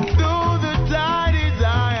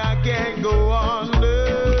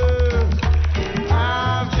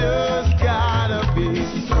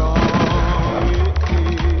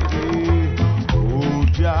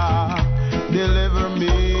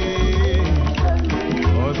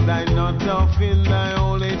 In thy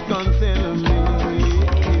old age, consider me.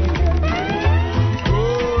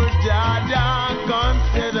 Oh, Jaja,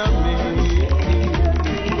 consider me.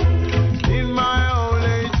 In my old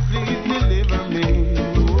age, please deliver me.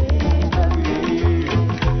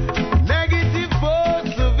 Negative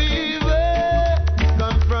thoughts of evil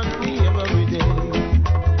confront me every day.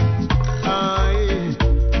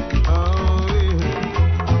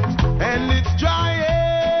 And it's trying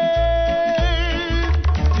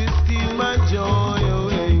joy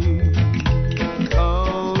away.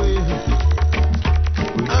 Oh,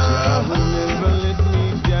 never let me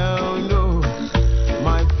down. No,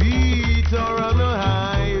 my feet are on a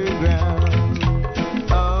higher ground.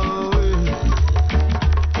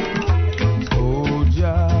 Oh,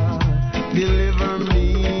 Jah, deliver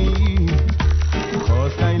me.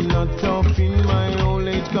 'Cause I'm not tough in my old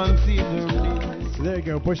age. Consider me. So there you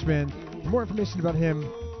go, Bushman. For more information about him,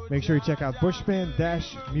 make sure you check out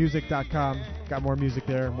bushman-music.com. Got more music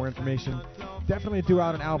there, more information. Definitely due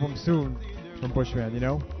out an album soon from Bushman,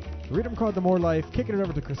 Read him called The More Life. Kicking it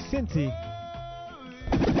over to Christini.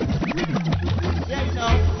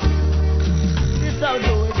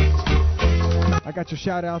 I got your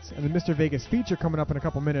shout outs and the Mr. Vegas feature coming up in a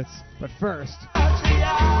couple minutes. But first,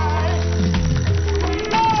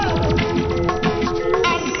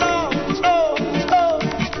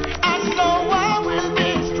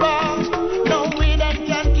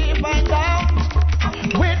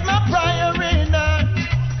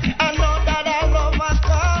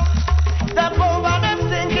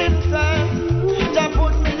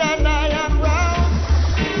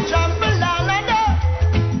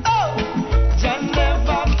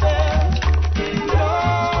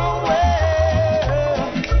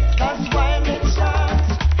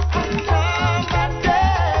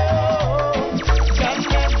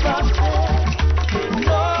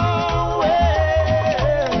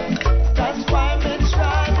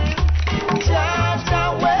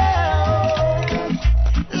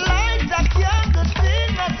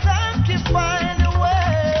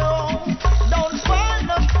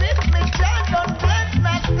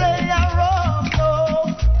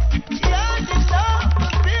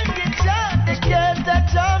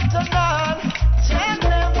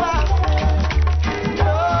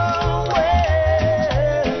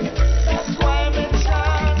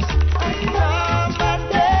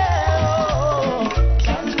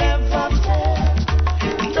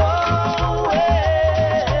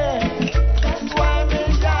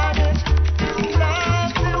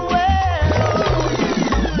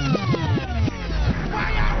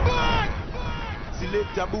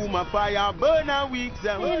 boom a fire, burn a week,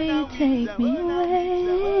 baby, take me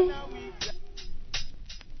away.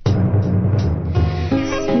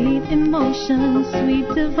 Sweet emotion, sweet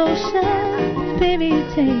devotion, baby,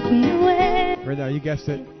 take me away. Right now, you guessed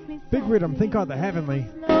it. Big Riddim, think on the heavenly.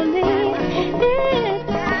 Slowly, it's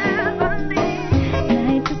heavenly.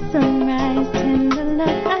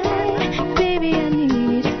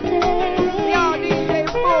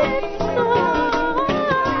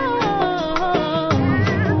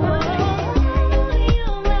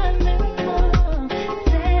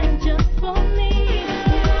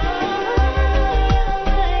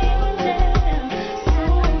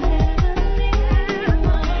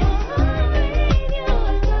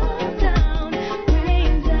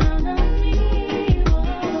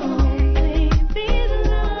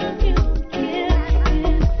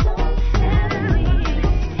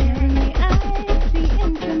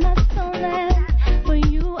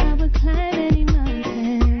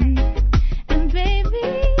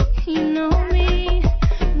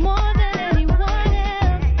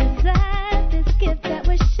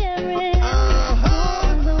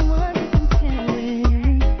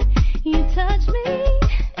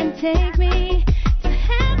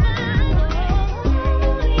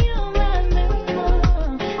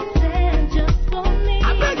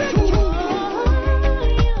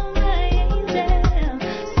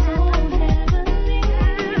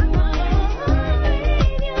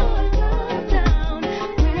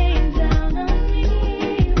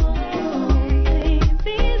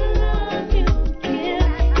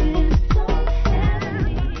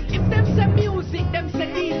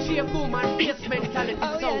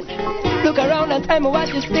 long time what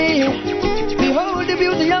you see. Behold the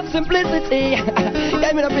beauty of simplicity.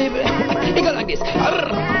 Give me the people. It go like this.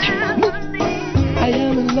 I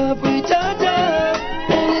am in love with Georgia,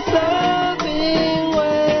 and it's loving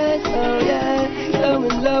ways. Oh yeah, I'm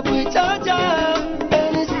in love with Georgia,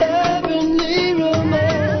 and it's heavenly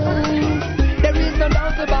romance. There is no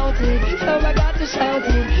doubt about it, so I got to shout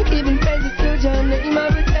it. Giving praises to John, name I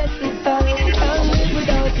will testify. Can't live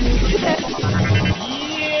without you.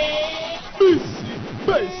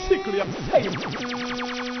 Basically, I'm saying.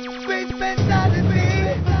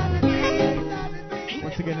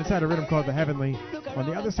 Once again, inside a rhythm called The Heavenly. On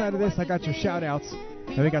the other side of this, I got your shout-outs.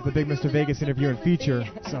 And we got the big Mr. Vegas interview and feature.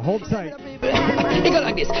 So hold tight. It go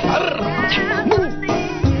like this.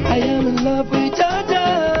 I am in love with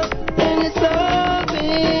Georgia, and it's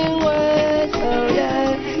loving ways. Oh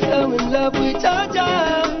yeah, I'm in love with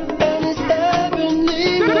Georgia, and it's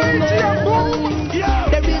heavenly romance.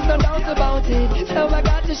 There is no doubt about it, so I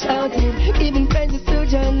got to shout it. Giving praises to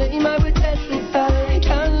John, name I will testify.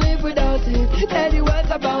 Can't live without it. Tell you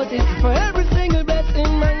what about it. For every single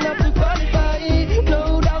blessing, man, not to qualify.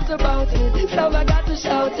 No doubt about it, so I got to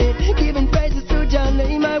shout it. Giving praises to John,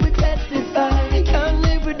 name I will testify. Can't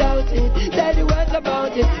live without it. Tell you what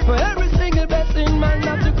about it. For every single blessing, man,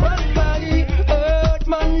 not to qualify. Earth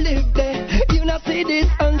man live there. You not see this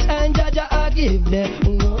sunshine, Jaja I give there.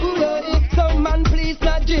 Some man please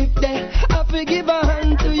not drift there. I forgive a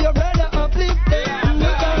hand to your brother uplift there.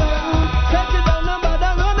 Look around, set it down, no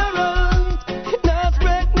bother run around. Now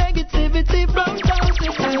spread negativity from town to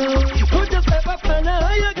town. Put yourself up on a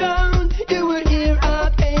higher ground. You will hear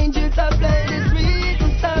archangels that play this sweet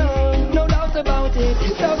sound. No doubt about it,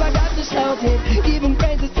 so I got to shout it. Giving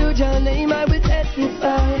praises to your name, I will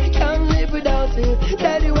testify. Can't live without it.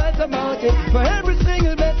 Tell you what about it. For every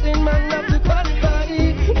single blessing, man, not to qualify.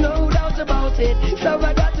 No doubt about it, so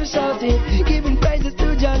I got to shout it. Giving praises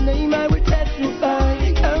to your name, I will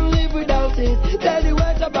testify. Can't live without it. Tell you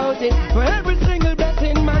what about it. For every single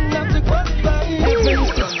blessing, man, not to qualify.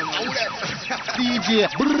 DJ,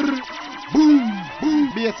 brr, boom,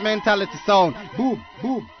 boom, bass mentality sound, boom,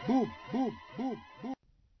 boom, boom, boom, boom, boom.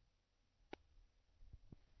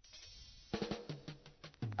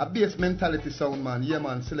 A bass mentality sound, man. Yeah,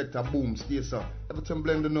 man. Select a boom, stay so. Everything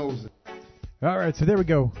blend the nose. Alright, so there we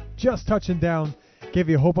go. Just touching down. Gave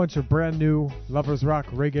you a whole bunch of brand new Lovers Rock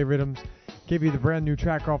reggae rhythms. Gave you the brand new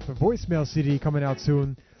track off the voicemail CD coming out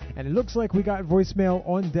soon. And it looks like we got voicemail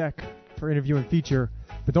on deck for interview and feature.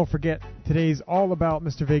 But don't forget, today's all about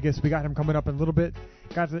Mr. Vegas. We got him coming up in a little bit.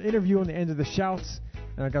 Got the interview on the end of the shouts.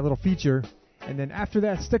 And I got a little feature. And then after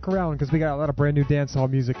that, stick around because we got a lot of brand new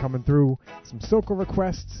dancehall music coming through. Some soca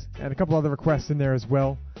requests and a couple other requests in there as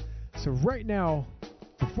well. So right now,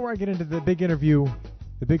 before I get into the big interview,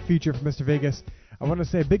 the big feature for Mr. Vegas, I want to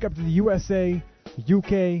say big up to the USA,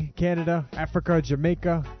 UK, Canada, Africa,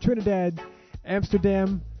 Jamaica, Trinidad,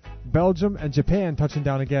 Amsterdam, Belgium, and Japan touching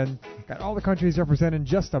down again. Got all the countries represented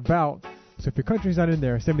just about. So if your country's not in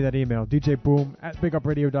there, send me that email,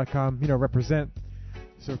 djboom@bigupradio.com, represent.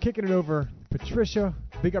 So kicking it over, Patricia,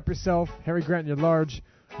 big up yourself, Harry Grant, you're large,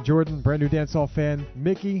 Jordan, brand new dancehall fan,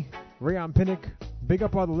 Mickey, Rayon Pinnock, big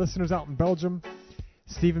up all the listeners out in Belgium,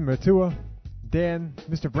 Stephen Matua, Dan,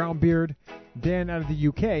 Mr. Brownbeard, Dan out of the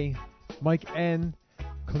UK, Mike N,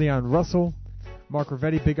 Cleon Russell, Mark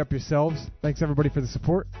Ravetti, big up yourselves. Thanks everybody for the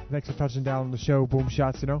support. Thanks for touching down on the show, Boom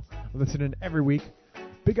Shots, listening every week.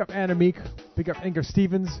 Big up Anna Meek, big up Inger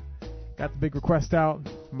Stevens, got the big request out,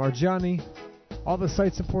 Marjani, all the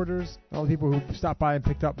site supporters, all the people who stopped by and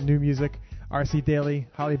picked up new music, RC Daly,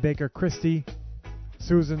 Holly Baker, Christy,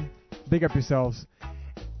 Susan, big up yourselves.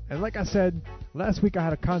 And like I said, last week I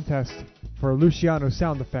had a contest for a Luciano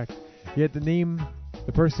sound effect. You had to name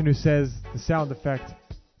the person who says the sound effect,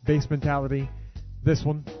 bass mentality, this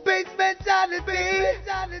one. Bass mentality.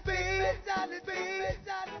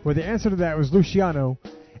 Well, the answer to that was Luciano.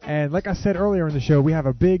 And like I said earlier in the show, we have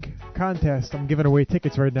a big contest. I'm giving away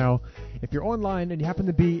tickets right now. If you're online and you happen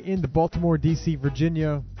to be in the Baltimore, D.C.,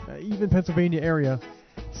 Virginia, even Pennsylvania area,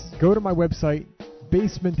 go to my website,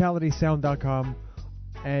 bassmentalitysound.com,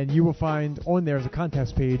 and you will find on there is a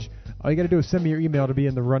contest page. All you got to do is send me your email to be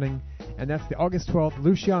in the running. And that's the August 12th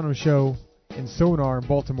Luciano show in Sonar in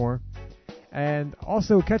Baltimore. And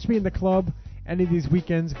also catch me in the club any of these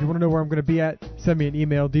weekends. If you want to know where I'm going to be at, send me an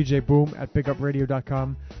email,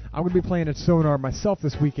 djboom@bigupradio.com. I'm going to be playing at Sonar myself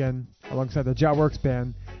this weekend alongside the Ja Works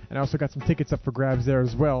band. And I also got some tickets up for grabs there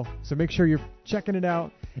as well. So make sure you're checking it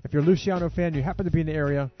out. If you're a Luciano fan, you happen to be in the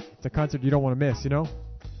area, it's a concert you don't want to miss,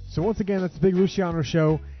 So once again, that's the big Luciano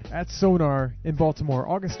show at Sonar in Baltimore,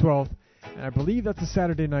 August 12th. And I believe that's a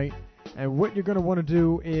Saturday night. And what you're going to want to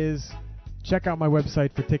do is check out my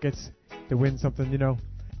website for tickets to win something, you know.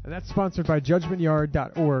 And that's sponsored by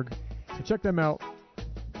judgmentyard.org. So check them out,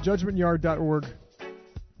 judgmentyard.org.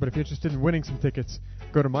 But if you're interested in winning some tickets,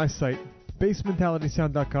 go to my site,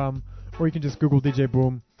 bassmentalitysound.com, or you can just Google DJ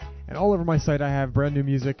Boom. And all over my site I have brand new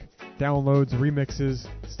music, downloads, remixes,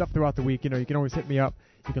 stuff throughout the week. You know, you can always hit me up.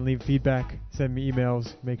 You can leave feedback, send me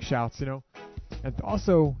emails, make shouts, you know. And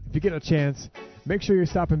also, if you get a chance, make sure you're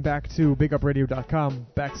stopping back to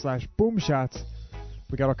bigupradio.com/boomshots.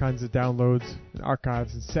 We got all kinds of downloads and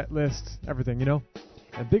archives and set lists, everything, you know.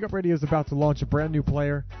 And Big Up Radio is about to launch a brand new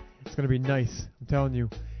player. It's going to be nice, I'm telling you.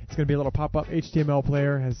 It's going to be a little pop-up HTML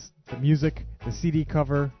player, has the music, the CD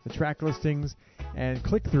cover, the track listings, and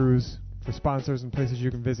click-throughs for sponsors and places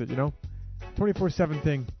you can visit, you know. 24/7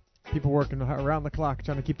 thing. People working around the clock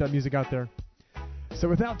trying to keep that music out there. So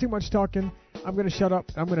without too much talking, I'm going to shut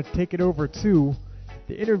up. I'm going to take it over to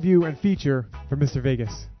the interview and feature for Mr.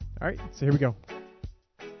 Vegas. All right, so here we go.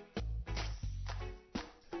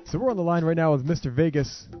 So we're on the line right now with Mr.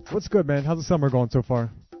 Vegas. What's good, man? How's the summer going so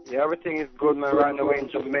far? Yeah, everything is good, man. Right now we're in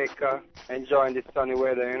Jamaica, enjoying this sunny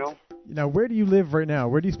weather, you know. Now, where do you live right now?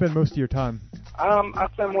 Where do you spend most of your time? I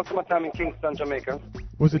spend most of my time in Kingston, Jamaica.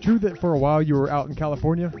 Was it true that for a while you were out in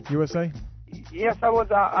California, USA? Yes, I was.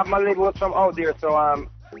 My label was from out there, so I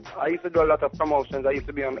used to do a lot of promotions. I used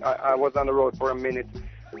to be on. I was on the road for a minute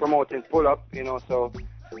promoting Pull Up, you know. So,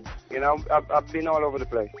 you know, I've been all over the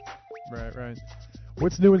place. Right, right.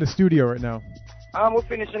 What's new in the studio right now? We're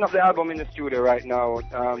finishing up the album in the studio right now.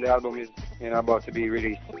 The album is, you know, about to be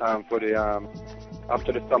released for the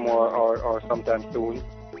after the summer or sometime soon.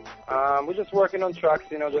 We're just working on tracks,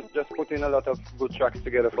 you know, just putting a lot of good tracks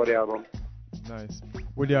together for the album. Nice.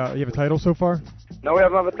 Would you have a title so far? No, we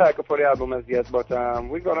haven't have a title for the album as yet, but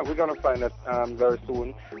we're gonna find that very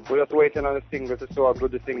soon. We're just waiting on the single to see how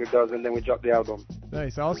good the single does, and then we drop the album.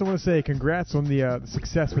 Nice. I also want to say congrats on the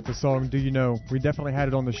success with the song Do You Know. We definitely had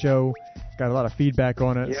it on the show. Got a lot of feedback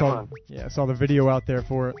on it. Yeah, saw the video out there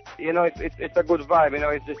for it. You know, it's a good vibe. You know,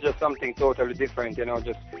 it's just something totally different. You know,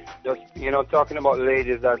 just you know, talking about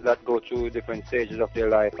ladies that go through different stages of their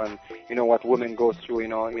life, and you know what women go through. You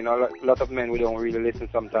know, a lot of men we don't really listen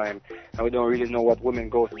sometimes, and we don't really know what women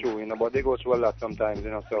go through. You know, but they go through a lot sometimes.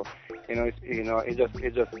 You know, so you know, it just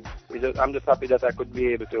I'm just happy that I could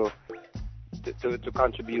be able to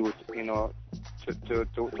contribute. You know. To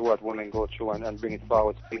what women go through and bring it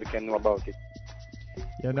forward so people can know about it.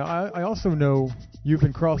 Yeah, now I also know you've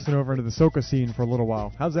been crossing over into the soca scene for a little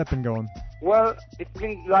while. How's that been going? Well, it's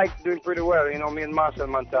been doing pretty well. You know, me and Marshall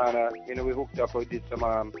Montana, you know, we hooked up, we did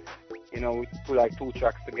some, you know, we put 2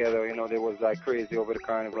 tracks together. You know, they was crazy over the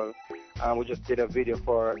carnival. We just did a video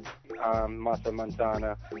for Marshall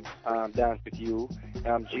Montana, Dance With You.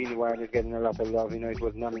 Genie Wine is getting a lot of love. You know, it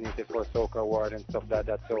was nominated for a Soca Award and stuff like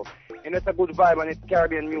that. So, you know, it's a good vibe, and it's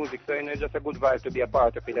Caribbean music. So, you know, it's just a good vibe to be a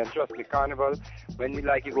part of it. And trust me, Carnival, when you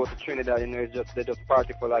go to Trinidad, you know, they just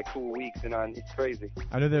party for 2 weeks, you know, and it's crazy.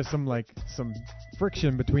 I know there's some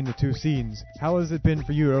friction between the two scenes. How has it been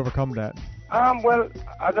for you to overcome that? Well,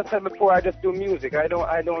 as I said before, I just do music. I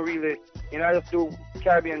don't really, you know, I just do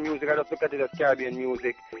Caribbean music. I just look at it as Caribbean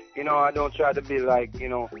music. You know, I don't try to be you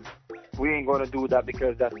know, we ain't gonna do that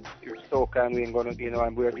because that's soca, and we ain't gonna, you know,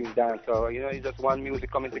 and we're doing dance. So, you know, it's just one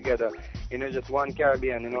music coming together. You know, just one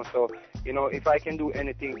Caribbean. You know, so, you know, if I can do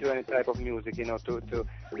anything to any type of music, you know, to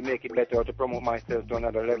make it better or to promote myself to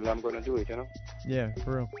another level, I'm gonna do it. You know. Yeah,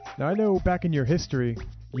 for real. Now I know back in your history,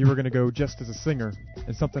 you were gonna go just as a singer,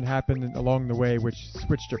 and something happened along the way which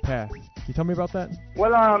switched your path. Can you tell me about that?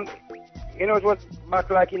 Well, you know, it was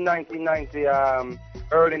back in 1990,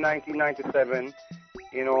 early 1997.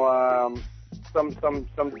 You know, some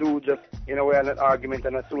dude just, you know, we had an argument,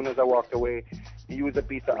 and as soon as I walked away, he used a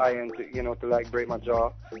piece of iron to, you know, to break my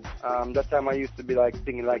jaw. That time I used to be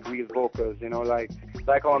singing real vocals, you know, like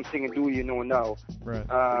how I'm singing Do You Know now. Right.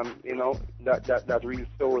 You know, that real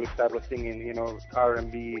soul type of singing, you know,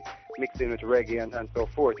 R&B mixing with reggae and so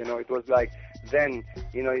forth. You know, it was then,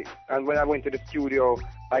 you know, and when I went to the studio,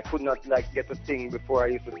 I could not get to sing before I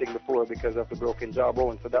used to sing before because of the broken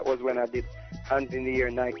jawbone. So that was when I did Hands in the Air,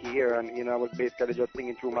 Nike Air, and, you know, I was basically just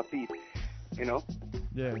singing through my teeth, you know.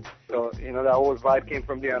 Yeah. So, you know, that whole vibe came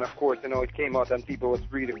from there, and of course, you know, it came out and people was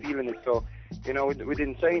really feeling it. So, you know, we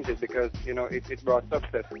didn't change it because, you know, it brought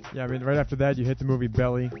success. Yeah, I mean, right after that, you hit the movie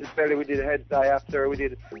Belly. Belly, we did Heads Die after. We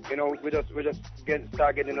did, you know, we just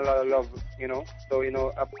start getting a lot of love, you know. So, you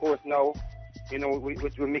know, of course now, you know, we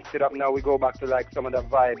mix it up now. We go back to some of that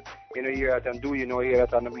vibe. You know, hear it and Do You Know, hear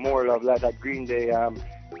it and more love, like that Green Day,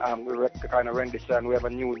 kind of rendition. We have a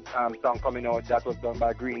new song coming out that was done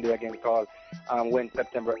by Green Day again called When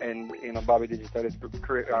September Ends. You know, Bobby Digital is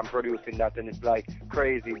producing that, and it's like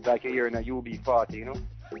crazy. It's like you're in a UB40, you know.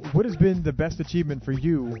 What has been the best achievement for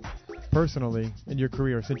you personally in your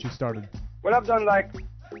career since you started? Well, I've done like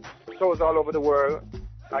shows all over the world.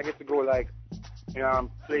 I get to go like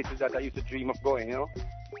places that I used to dream of going, you know.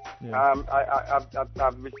 Yeah.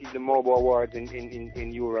 I've received the MOBO Awards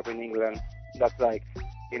in Europe, in England. That's like,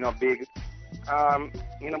 you know, big.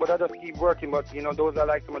 You know, but I just keep working. But you know, those are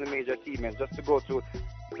like some of the major achievements. Just to go to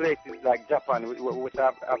places like Japan, which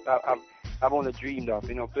I've only dreamed of.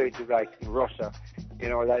 You know, places like Russia. You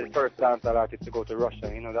know, like the first dancehall artist to go to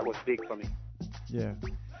Russia. You know, that was big for me. Yeah.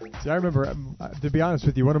 See, I remember, to be honest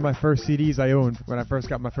with you, one of my first CDs I owned when I first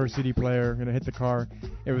got my first CD player and I hit the car,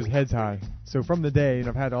 it was Heads High. So from the day, and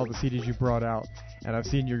I've had all the CDs you brought out, and I've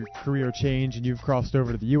seen your career change, and you've crossed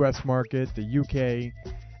over to the U.S. market, the U.K.,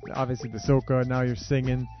 obviously the soca, now you're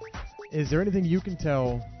singing. Is there anything you can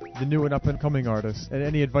tell the new and up-and-coming artists, and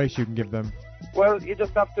any advice you can give them? Well, you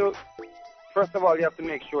just have to, first of all, you have to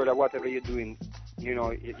make sure that whatever you're doing, you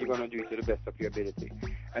know, you're going to do it to the best of your ability.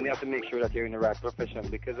 And you have to make sure that you're in the right profession,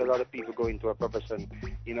 because a lot of people go into a profession,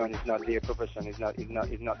 you know, and it's not their profession, it's not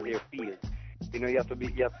their field. You know, you have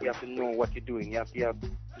to know what you're doing. You have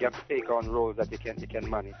to take on roles that you can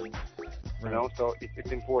manage. Right. You know, so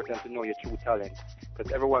it's important to know your true talent,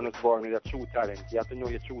 because everyone was born with a true talent. You have to know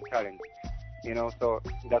your true talent. You know, so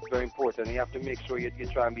that's very important. You have to make sure you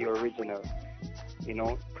try and be original. You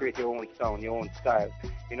know, create your own sound, your own style.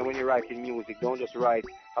 You know, when you're writing music, don't just write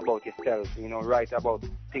about yourself. You know, write about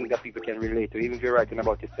things that people can relate to. Even if you're writing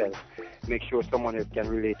about yourself, make sure someone else can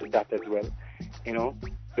relate to that as well. You know,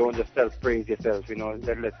 don't just self-praise yourself. You know,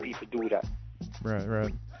 let people do that.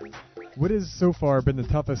 Right. What has so far been the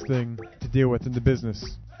toughest thing to deal with in the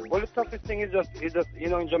business? Well, the toughest thing is just you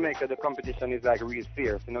know, in Jamaica the competition is like real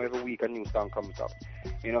fierce. You know, every week a new song comes out.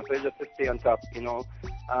 You know, so it's just to stay on top. You know,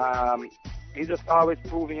 you just always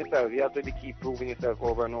proving yourself. You have to keep proving yourself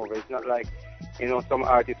over and over. It's not like, you know, some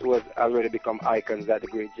artists who has already become icons, like the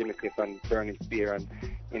great Jimmy Cliff and Burning Spear and,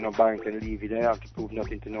 you know, Barrington Levy. They don't have to prove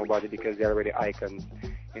nothing to nobody because they're already icons.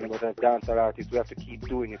 You know, but as dancehall artists, we have to keep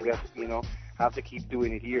doing it. We have to, you know, keep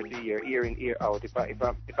doing it year to year in, year out. If I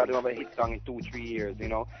don't have a hit song in 2-3 years, you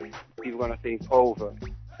know, people are gonna say it's over.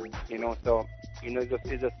 You know, so, you know,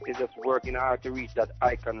 it's just working hard to reach that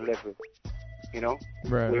icon level. You know,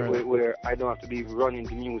 where I don't have to be running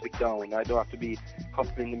the music down. I don't have to be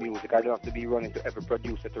hustling the music. I don't have to be running to every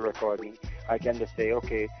producer to record me. I can just say,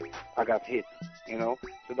 okay, I got hits. You know,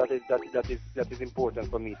 so that is important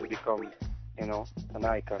for me to become, you know, an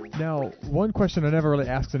icon. Now, one question I never really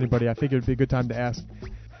asked anybody, I figured it'd be a good time to ask: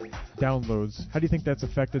 downloads. How do you think that's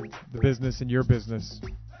affected the business and your business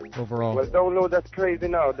overall? Well, download, that's crazy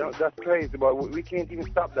now. That's crazy, but we can't even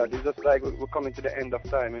stop that. It's just like we're coming to the end of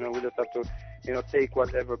time. You know, we just have to, you know, take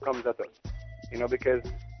whatever comes at us. You know, because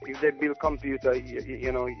if they build computer,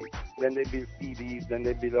 you know, then they build CDs, then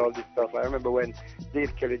they build all this stuff. I remember when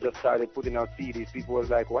Dave Kelly just started putting out CDs, people was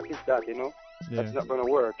like, what is that, you know? Yeah. That's not going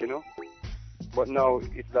to work, you know? But now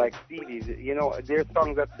it's like CDs. You know, there's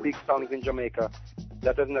songs, that's big songs in Jamaica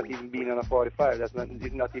that has not even been on a 45. It's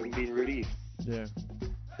not even being released.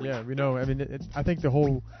 Yeah, we know. I mean, I think the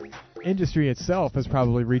whole industry itself has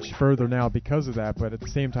probably reached further now because of that, but at the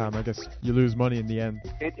same time, I guess you lose money in the end.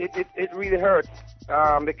 It really hurts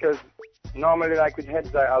because normally, like with Heads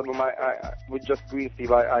High album, I with just Green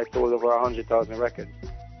Steve, I sold over 100,000 records.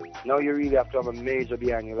 Now you really have to have a major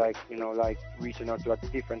behind you, like, you know, like reaching out to a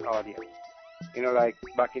different audience. You know, like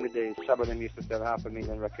back in the days, Shabba them used to sell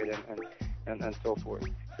 500,000 records and so forth.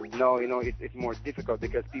 Now, you know, it's more difficult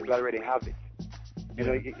because people already have it. You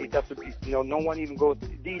know, it has to be, you know, no one even goes,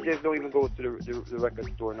 DJs don't even go to the record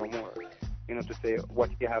store no more, you know, to say what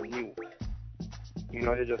you have new. You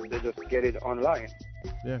know, they just get it online.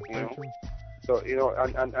 Yeah, you know? True. So, you know,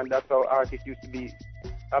 and that's how artists used to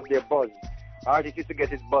have their buzz. Artists used to get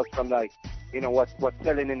his buzz from, like, you know, what's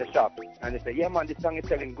selling in the shop. And they say, yeah, man, this song is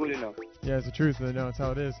selling good enough. Yeah, it's the truth. I know, it's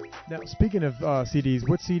how it is. Now, speaking of CDs,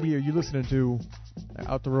 what CD are you listening to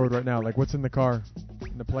out the road right now? Like, what's in the car,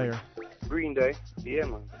 in the player? Green Day, yeah,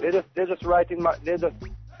 man. They're just writing my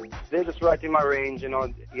range. You know,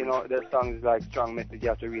 their songs is like strong message. You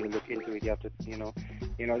have to really look into it. You have to, you know,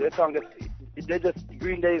 their song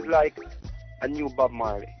Green Day is like a new Bob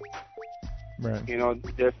Marley. Right. You know,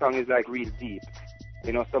 their song is like real deep.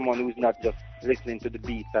 You know, someone who's not just listening to the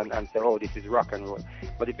beats and say, oh, this is rock and roll.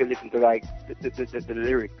 But if you listen to like the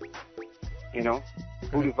lyrics, you know,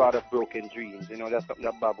 Boulevard of Broken Dreams. You know, that's something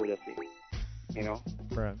that Bob would have seen. You know.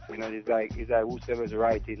 Right. You know, it's like whosoever's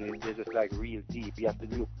writing it, they're just like real deep. You have to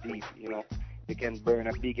look deep, you know. You can burn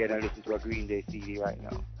a big head and listen to a Green Day CD right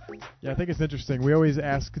now. Yeah, I think it's interesting. We always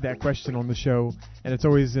ask that question on the show, and it's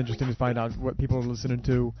always interesting to find out what people are listening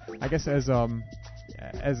to. I guess as a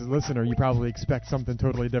listener, you probably expect something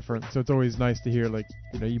totally different. So it's always nice to hear, like,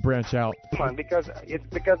 you know, you branch out. Come on, because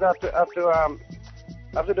after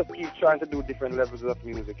just keep trying to do different levels of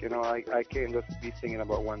music, you know, I can't just be singing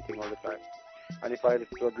about one thing all the time. And if I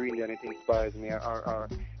listen to a Green Day and it inspires me, or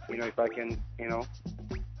you know, if I can, you know,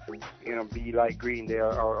 be like Green Day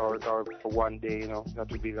or for one day, you know, that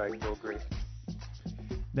would be like so great.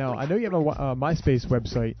 Now, I know you have a MySpace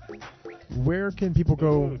website. Where can people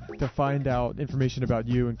go to find out information about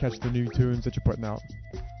you and catch the new tunes that you're putting out?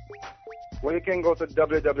 Well, you can go to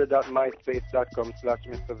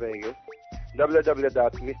www.myspace.com/MrVegas.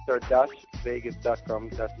 www.mr-vegas.com.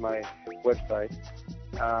 That's my website.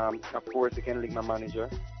 Of course, you can link my manager,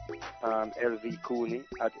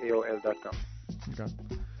 lvcooney@aol.com. Okay.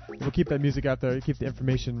 We'll keep that music out there. Keep the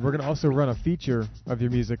information. We're going to also run a feature of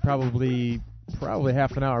your music, probably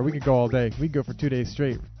half an hour. We could go all day. We could go for 2 days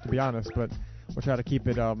straight, to be honest, but we'll try to keep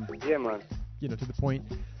it yeah, man. You know, to the point.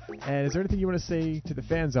 And is there anything you want to say to the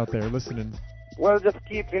fans out there listening? Well, just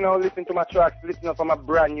keep, you know, listening to my tracks. Listen up for my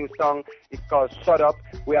brand new song. It's called Shut Up.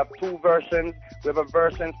 We have 2 versions. We have a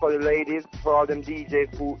version for the ladies, for all them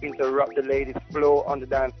DJs who interrupt the ladies' flow on the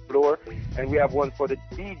dance floor. And we have one for the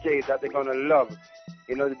DJs that they're going to love.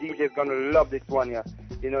 You know, the DJ's going to love this one, yeah.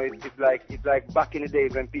 You know, it's like back in the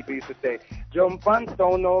days when people used to say, jump and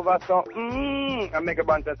sound over, so, and make a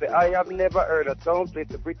bunch and say, I have never heard a sound play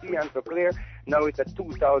so pretty and so clear. Now it's a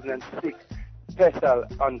 2006 special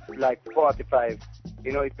on like 45.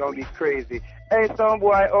 You know, it's going to be crazy. Hey, some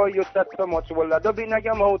boy, oh, you chat so much. Well, don't be in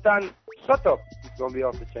your mouth and shut up. It's going to be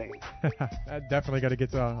off the chain. I definitely got to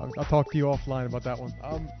get to, I'll talk to you offline about that one.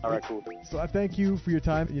 All right, cool. So I thank you for your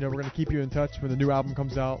time. You know, we're going to keep you in touch when the new album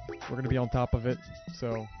comes out. We're going to be on top of it.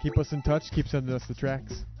 So keep us in touch. Keep sending us the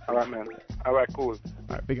tracks. All right, man. All right, cool. All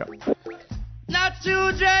right, big up. Not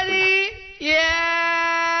too ready, yeah.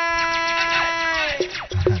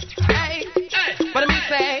 Hey, what do me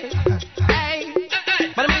say? Hey,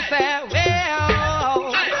 what do me say?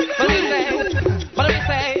 Well, what do me say? What do me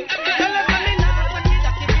say?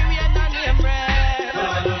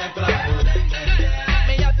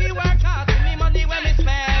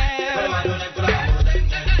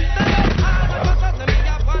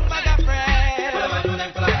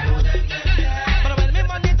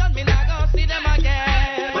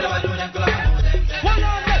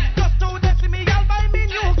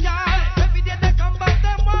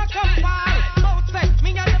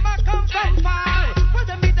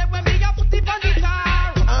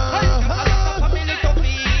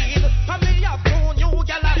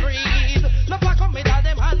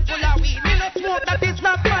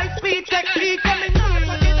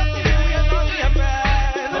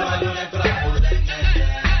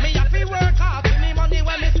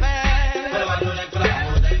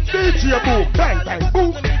 Boom, bang, bang,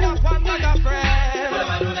 boom, boom.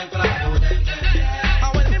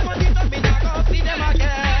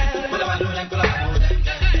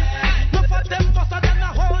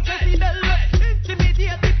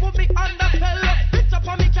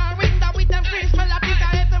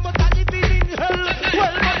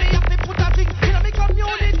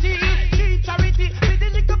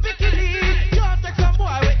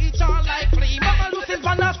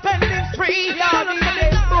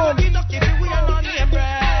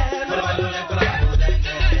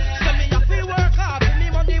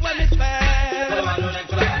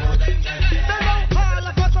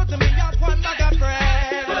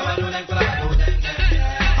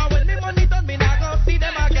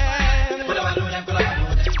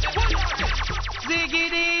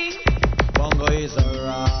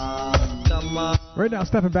 Right now,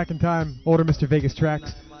 stepping back in time, older Mr. Vegas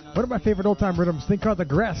tracks. One of my favorite old-time rhythms, think called the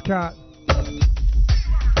Grass Cot.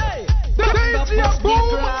 Hey, DJ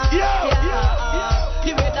Boom! Yeah.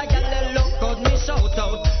 You better get the look cause me shout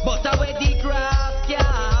out, but away the grass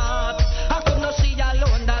cat. I could not see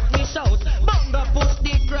alone that me shout, bunga push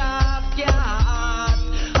the grass cat.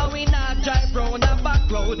 How we not drive round the back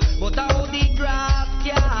road, but how the grass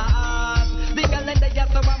cat. The girl in the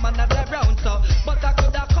yard so a man not drive round so, but I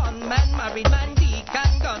could have con man, married man,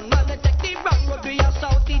 deacon, gun man, they take the wrong road, we a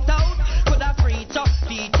shout it out. Could have preacher,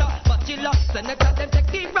 teacher, but you lost and they cut them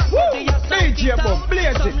take the wrong road, we a shout it out.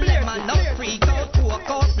 Some lemon out, freak out,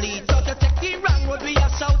 poke out, bleed out, they take the wrong road, we a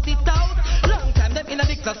shout it out. Long time them in a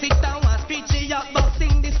the class sit down and screech it up, but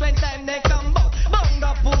sing this when time they come out.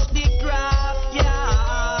 Bunga push the grass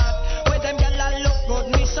yard, where them gyal a look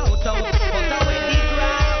good, me shout out, but away the grass.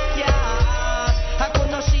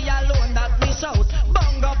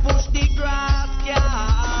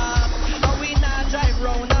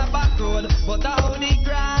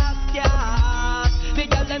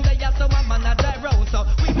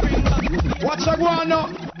 go on now.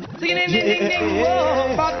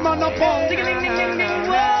 Batman up on.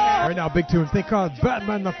 Right now, big tune. They called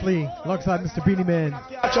Batman the Flea alongside Mr. Beanie Man.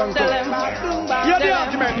 You're the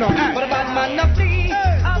argument now. But Batman the Flea,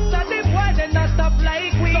 after the boy, they not stop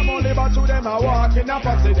like we. Some only but to them are walking up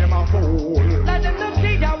and see them a fool. Let them not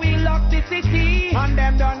see how we lock the city. And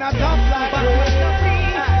them done not stop like we.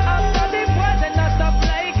 After the boy, they not stop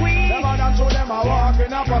like we. Them are done to them are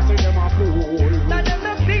walking up and see them a fool. Let them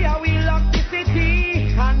not see how we lock the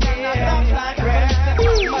city. And them not stop like we.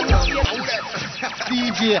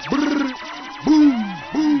 DJ, brrr, boom,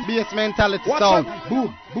 boom, bass mentality sound,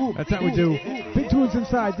 boom, boom. That's how we do. Big tunes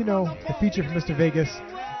inside, you know, the feature from Mr. Vegas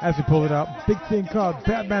as we pull it up. Big thing called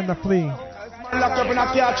Batman the Flea. Locked up in a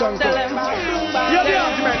car trunk. You're the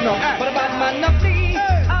argument now. But Batman the Flea,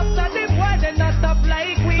 after the boy, they not stop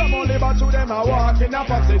like we. Some only but to them are walking up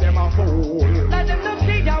and see them a fool. Let them not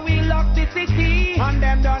see how we lock the city. And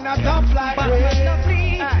them done not stop like we. Batman the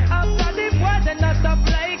Flea, after the boy, they not stop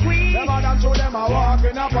like we. Them are done to them are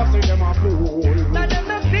walking up and see them a fool. Let them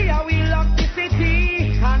not see how we lock the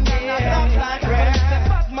city. And them not stop like we.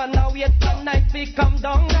 Batman now wait some nights we come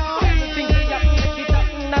down. Everything we have to make it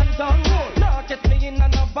happen and done. Now get me in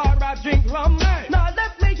and a bar or drink rum. Now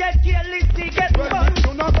let me get careless to get fun.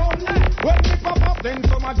 When we pop up then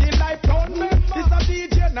some a get life done. This a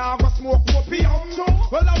DJ now go smoke opium.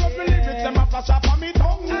 Well I want the lyrics them a flash up on me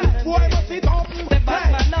tongue. Boy must it up. The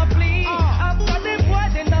Batman a flee. After the boy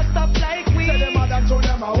they not stop like we. Say them a dance so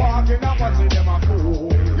them a walking up and say them a fool.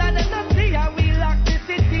 Let them not see how we lock the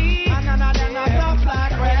city. And them not stop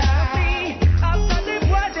like we. After the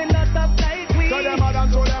boy they not stop like we. Say them a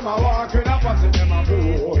dance so them a walking up and say them a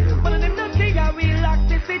fool. But them not see how we lock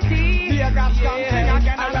the city. Be a gas can sing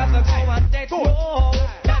again. I'd rather go and death row.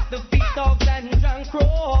 Let the feet of Dance and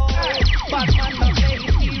Crow. Batman the play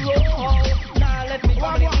hero. Now let me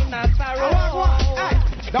come in a sorrow.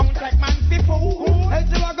 Don't take man be fool.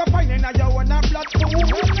 Else you a go find in a you and a blood pool.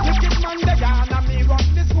 Wicked man the yarn and me run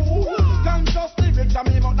the school. Can't just lyrics and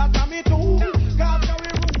me but that a me too. God carry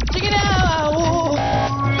room. Check it out.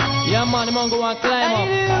 Yeah man, the man go and climb up.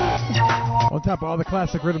 On top of all the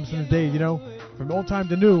classic rhythms from the day, you know, from old time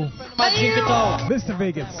to new. Drink it out. Mr.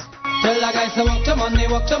 Vegas. Tell the guys to walk the money,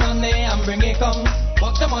 and bring it come.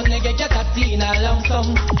 Walk the money, get that teen a lump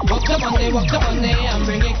sum. Walk the money, and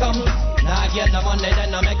bring it come. Nah, get the money,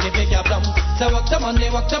 then I make it big a plum. So walk the money,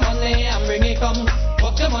 and bring it come.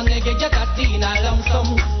 Walk the money, get that teen a lump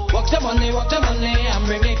sum. Walk the money, and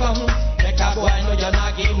bring it come. Make a boy know you're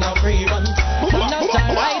not give no free run. Not a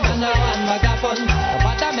ride and a one vagabond.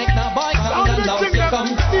 But I make no boy come down now you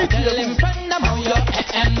come. Tell him friend I'm how you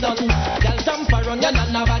done. Tell jump around you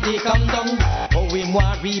and nobody come down. Oh we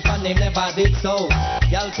more reap and him never did so.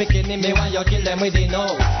 Y'all picking him me when you kill them with the no.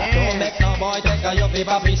 Don't make no boy take a your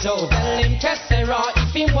paper show. Tell him catch the raw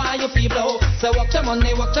if him want you feel blow. So walk the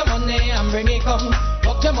money and bring it come.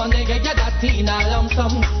 Walk the money get you that teen a lump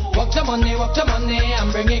sum. Walk the money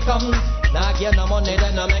and bring it come. Nah get no money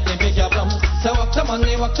then I make him pick your plum. So walk the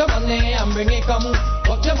money and bring it come.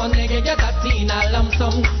 Walk the money get you that teen a lump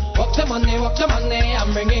sum. Walk the money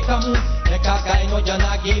and bring it come. Make a guy know you're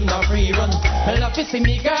not give no free run. I love to see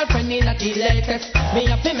me girlfriend in the latest. Me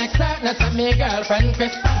have to make certain that me girlfriend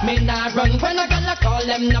Chris. Me not run when I gonna call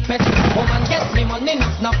them no pet. Woman get me money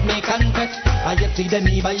not me confess. I just see them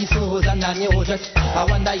me buy shoes and a new dress. I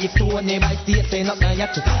wonder if Tony buy Stacey not na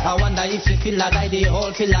yet. I wonder if she feel like the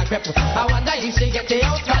whole feel like crap. I wonder if she get the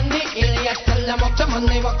out from the hill yet. Tell them walk the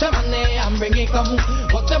money and bring it come.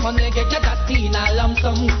 Walk the money get you that teen a lump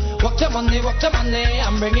sum. Walk the money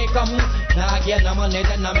and bring it come. Nah get no money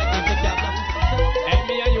then I make it pick up. Hey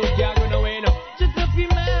me and you can't go no way now. Just a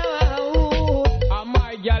female. I'm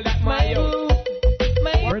my girl that my you.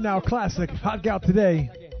 Right now, classic Hot Gal Today.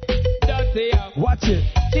 Dirty Watch it.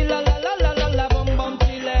 Chilla la la la la la bum bum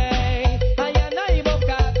chile. I and I book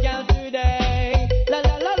Hot Gal Today. La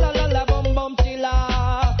la la la la la bum bum chilla.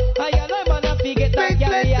 I and I wanna forget that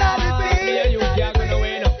gal ya. Me and you can't go no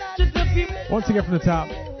way now. Just a female. Once again from the top,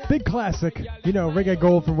 big classic, you know, reggae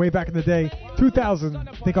gold from way back in the day, 2000.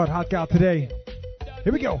 They called Hot Gal Today.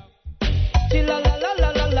 Here we go. Chilla la la la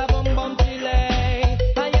la la bum bum chile. I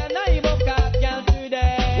and I book Hot Gal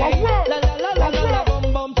Today. La la la la la la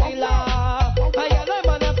bum bum chilla. I and I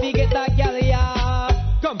wanna forget that gal ya.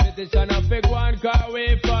 Competition a big one car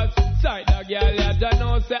we first. Sight the girl ya don't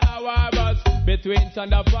know say our boss. between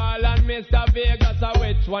Thunderfall and Mr. Vegas.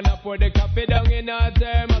 Which one I put the coffee down in her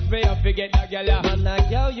thermos? Me I forget that girl. Man, a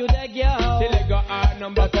girl, you the girl. She let go her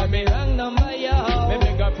number for me. Wrong number, yo. Me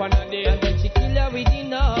make up on a day. And then she kill her with the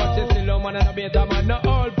know. But she still a man and a beta man. No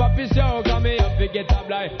old puppy show. Cause me I forget a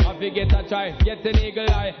blind. I forget a try. Get an eagle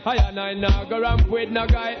eye. I and I now go ramp with no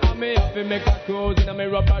guy. And me have to make a cruise. In me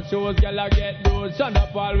rubber shoes. Girl I get those.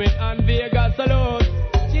 Thunderfall with and Vegas alone.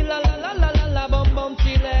 Chilla la la la la la bum bum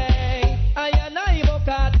chile. I and I book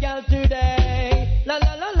out girl today. La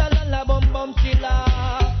la la la la la bum bum chilla.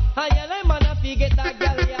 I and I man a forget that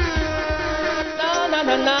girl ya. Na na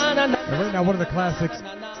na na na na. And right now, one of the classics.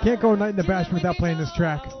 Can't go a night in the bash without playing this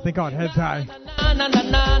track. Think on Heads High. Na na na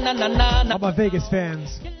na na na na. All my Vegas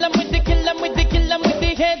fans. Kill 'em with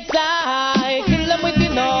the heads high. Kill 'em with the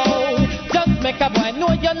no. Just make a boy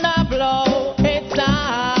know you're not blow. Heads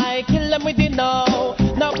high. Kill 'em with the no.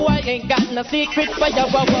 No boy ain't got no secret for your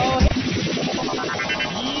wow.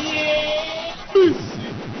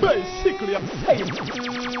 Basically, I'm saying.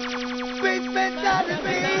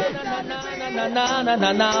 Na na na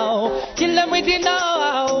na na. Kill 'em with the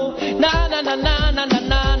no. Na na na na na na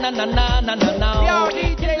na na na na na na.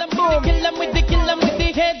 Kill 'em with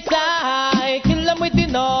the heads high. Kill 'em with the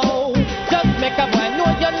no. Just make a boy know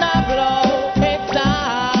you're not blow. Heads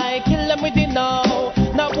high. Kill 'em with the no.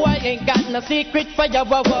 No boy ain't got no secret for your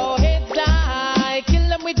wow. Heads high.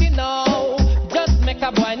 Kill 'em with the no. Just make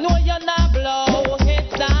a boy know you're not blow.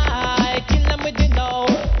 Heads high. Kill 'em with the no.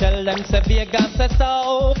 Tell them say Vegas say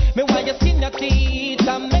so. Me want you skin your teeth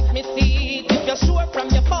and make me see it. If you're sure from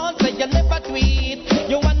your phone say you never tweet.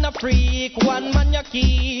 You wanna freak, one man you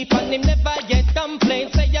keep. And him never yet complain,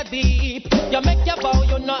 say you deep. You make your bow,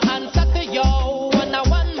 you no answer to yo. And a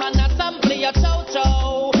one man assembly your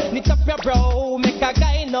chow. Knit up your bro, make a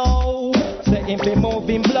guy know. Say him be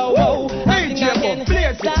moving blow. Hey, Jimbo,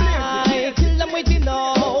 please. Kill them with the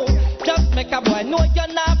no. Just make a boy know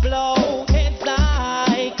you're not blow. Heads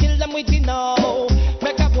high, kill them with the no.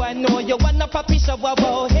 Make a boy know you wanna puppy show.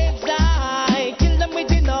 Heads high, kill them with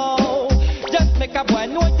the no. Just make a boy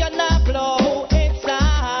know you're not blow. Heads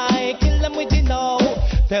high, kill them with the no.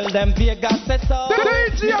 Tell them Vegas said so.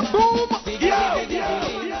 DJ Boom!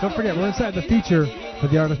 Don't forget, we're inside the feature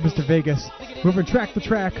with the artist Mr. Vegas. Moving track to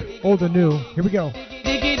track, old and new. Here we go.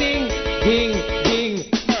 Diggy ding, ding, ding.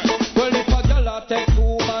 Well, if a girl take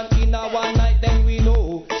two man in a one night, then we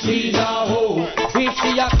know she's a hoe. If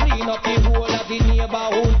she a clean up the whole of the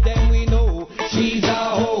neighborhood, then we know she's a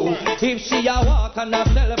hoe. If she a walk and a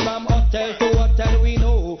sell from hotel to hotel, we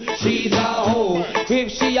know she's a hoe.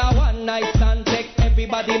 If she a one night stand, take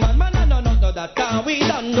everybody man, no, that can we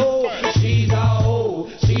don't know. She's a hoe,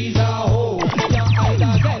 she's a hoe. Yeah, I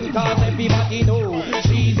again, cause everybody know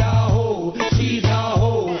she's a hoe, she's a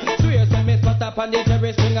hoe. Swear to me, spot up on the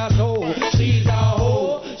terrace, sing a show. She's a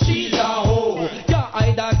hoe, she's a hoe. Yeah, I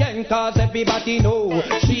again, cause everybody know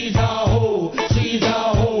she's a hoe, she's a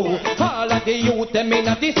hoe. All of the youth, them in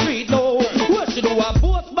the street know what she do a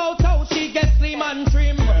boast about how she gets slim and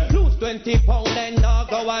trim. Lose 20 pounds and now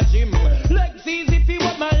go a gym. Legs easy if you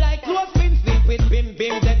want my like close pin. Sleep with bim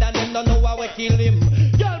dead and them don't know how we kill him.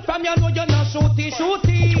 Girl from you know you're not shooty.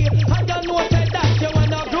 And you know said that you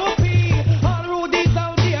wanna groupie. All rudies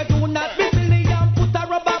out there do not be silly and put a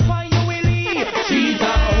rubber on you willy. She's a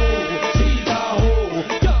hoe, she's a hoe.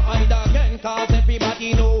 You hide again cause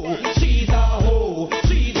everybody know she's a hoe,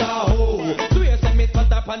 she's a hoe. So you send me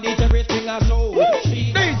spot up on the terrace sing a show.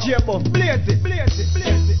 DJ Boom, blaze it.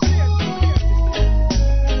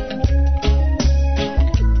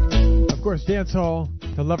 Of course, dancehall,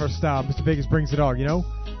 the lover style. Mr. Vegas brings it all, you know?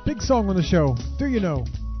 Big song on the show. Do you know?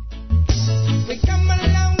 We come a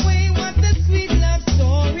long way, what a sweet love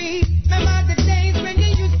story. Remember the days when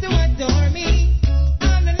you used to adore me.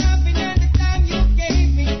 All the loving and the time you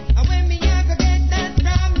gave me. And when me I go get that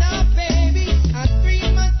from now, baby. I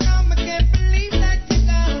 3 months now, I can't believe that you're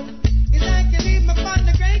gone. It's like you leave me on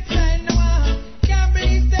the great side of the wall. Can't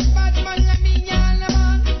believe that bad man let me all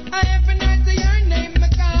along. I every night to your name, I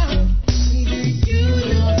call. Do you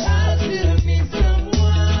know how to miss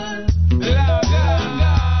someone?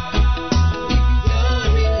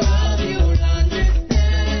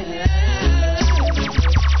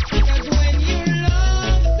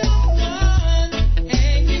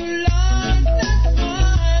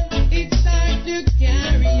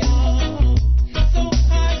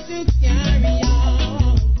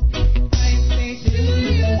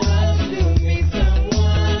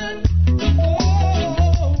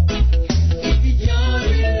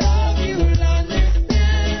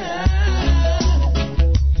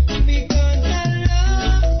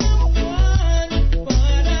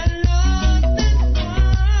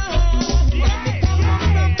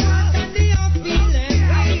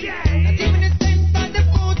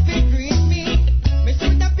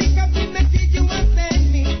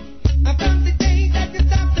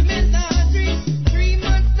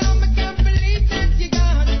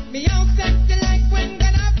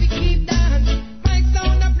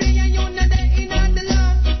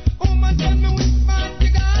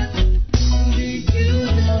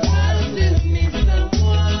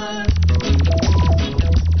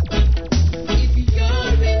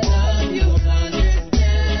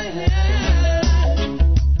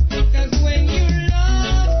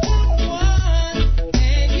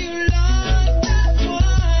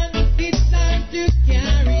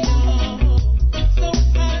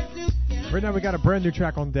 we got a brand new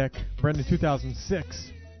track on deck, brand new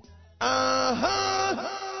 2006. While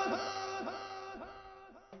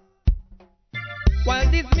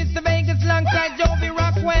this Mr. Vegas alongside Jovi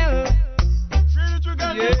Rockwell.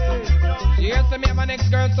 Yeah. She hears me have an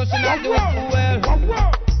ex-girl, so she not doing too well.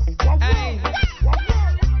 Hey.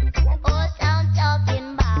 All town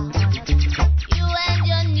talking about you and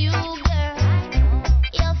your new girl.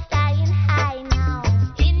 You're flying high now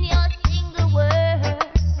in your single world.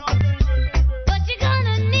 But you're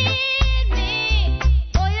gonna need me.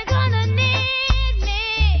 Oh, you're gonna need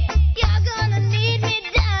me. You're gonna need me,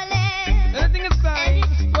 darling. Everything is fine.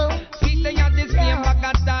 Sweet thing at this game, back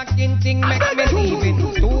at talking thing make me leaving.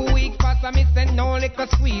 2 weeks past, I miss no liquor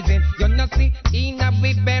squeezing. You know see, in a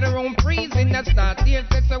bit better on freezing. I start here,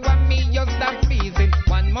 so want me just stop freezing.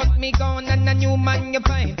 1 month me gone and a new man you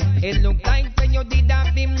find. It look like say you did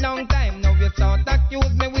have him long time. Now you start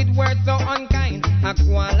accuse me with words so unkind. I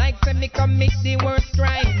go on like say me commit the worst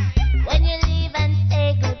crime. When you leave and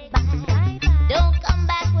say goodbye, don't come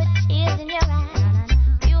back with tears in your eyes.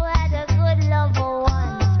 You had a good lover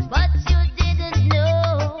once, but you didn't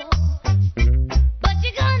know. But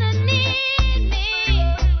you're gonna need me.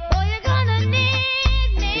 Oh, you're gonna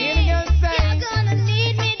need me. You're gonna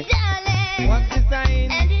need me, darling. What's the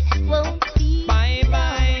sign? And it won't be bye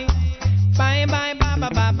bye. Bye bye bye bye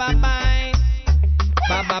bye bye bye.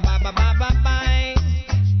 Bye bye bye bye bye bye bye.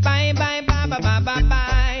 Bye bye bye bye bye bye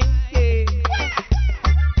bye. Yeah.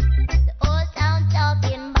 the old town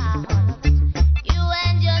talking about you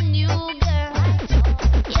and your new girl.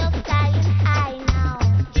 You're flying high now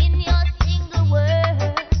in your single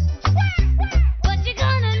world. But you're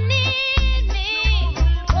gonna need me.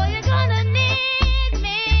 Oh, you're gonna need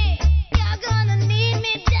me. You're gonna need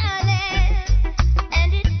me, darling.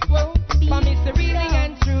 And it won't be For me, so really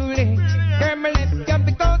and truly, girl, me left you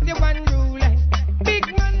because you want ruling. Big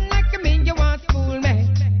man like me, you want fool me.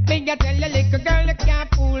 Me I tell you, little girl, you can't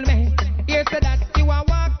fool me. You say that you a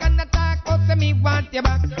walk and a talk, oh, say me want you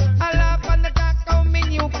back. I laugh and a talk, how me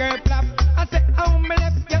new girl flap. I say, how me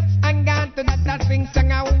left you and gone to that sing song,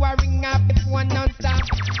 how I ring up if one non-stop.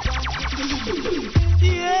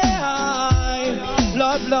 Yeah,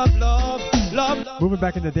 love, love, love, love, love. Moving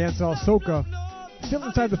back into dancehall soca. Still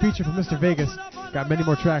inside the feature from Mr. Vegas. Got many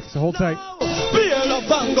more tracks, so hold tight. Feel love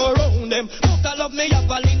and go round them. Most I love me a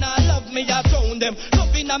Valina, love me a drown them.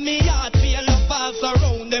 Love in a me heart, feel love pass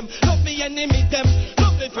around them. Love me enemy them,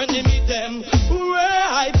 love me friend me them. Where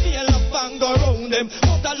I feel love and go round them.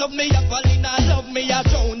 Most I love me a Valina, love me a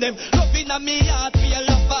drown them. Love in a me heart, feel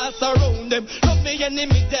love pass around them. Love me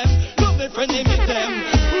enemy them, love me friend me them.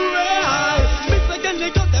 Where I mix again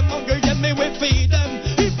they got them hungry, yeah me we feed them.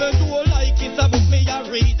 Even though like it's a book me a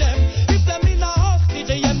read them. If them in a hostage,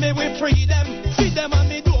 yeah me we free them. Feed them and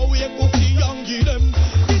me do we go see young give them.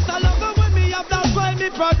 This a love when me have, that's why me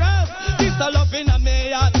progress. This a love in a me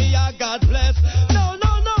heart, me a God bless. No,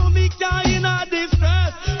 no, no, me can't in a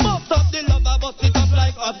distress. Most of the love I bust it up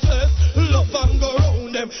like obsessed. Love and go round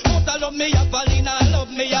them. Most I love me a Valina, love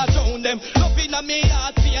me a drown them. Love in a me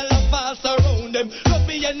heart, feel love pass around them. Love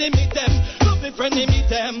me enemy them, love me friend me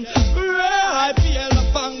them. I feel love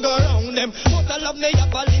and go round them. Most I love me a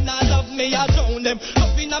Valina, love me a drown them.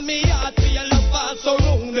 Love in a me heart, feel love pass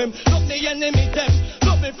around them. Love me enemy them,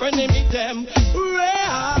 love me friend me them.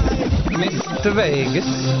 Mr. Vegas.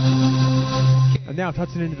 And now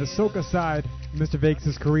touching into the soca side of Mr.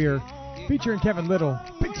 Vegas' career, featuring Kevin Little,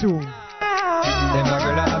 Big Tune. Them a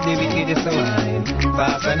girl a have the wickedest of wine.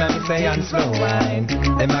 Fast and I'm say and slow wine.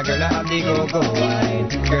 Them a girl a have the go-go wine.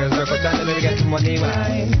 Girls work out and they get money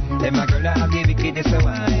wine. Them a girl a have the wickedest of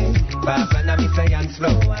wine. Fast and I'm say and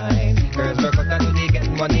slow wine. Girls work out and they get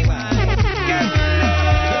money wine.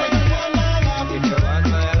 If you want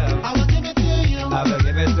my love, I will give it to you. I will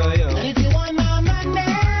give it to you. And if you want my money,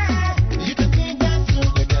 you can take that too.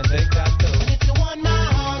 You can take that too. And if you want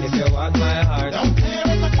my heart, if you want my heart, don't tear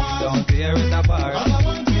it apart. Don't tear it apart. All I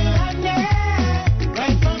want you honey,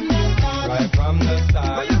 right from the start. Right from the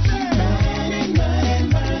start. Burning, burning,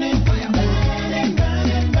 burning, burning, burning,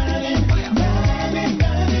 burning, burning, burning,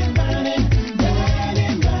 burning, burning,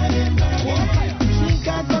 burning, burning, burning. She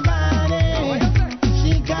got the vibe.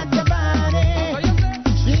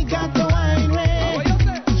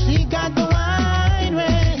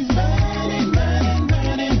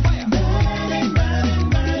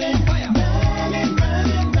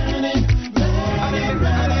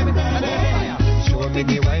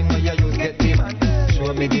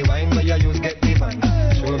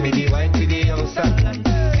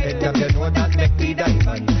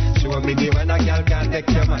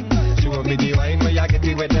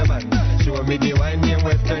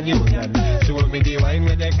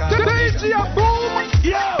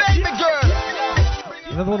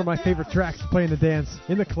 Another one of my favorite tracks to play in the dance,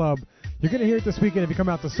 in the club. You're going to hear it this weekend if you come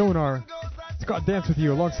out to Sonar. It's called Dance With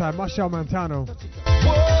You alongside Marshall Montano.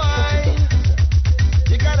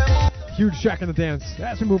 Huge track in the dance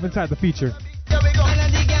as we move inside the feature.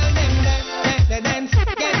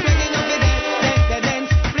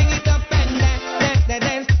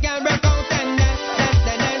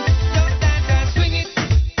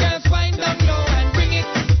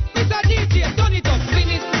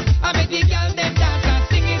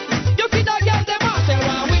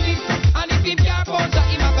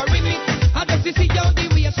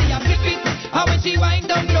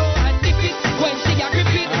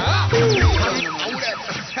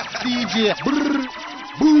 DJ, brrr,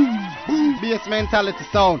 boom, boom, bass mentality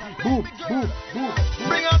sound, boom, boom, boom.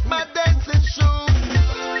 Bring up my dancing shoes.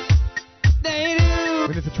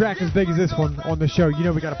 When it's a track as big as this one on the show, you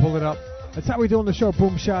know we got to pull it up. That's how we do on the show,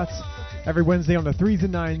 Boom Shots, every Wednesday on the 3s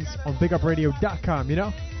and 9s on BigUpRadio.com, you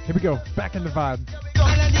know? Here we go, back in the vibe.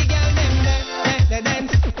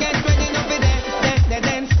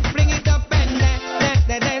 Bring it up and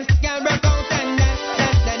dance, girl, rock out and dance.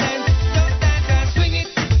 Swing it,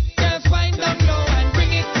 just wind down low and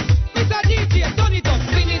bring it. It's a DJ, turn it up,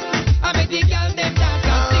 spin it. I make the girl them dance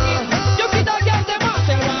and sing it. You see the girl them all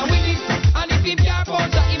say one with it. And if him can't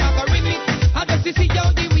bounce, him a go rip it. I just see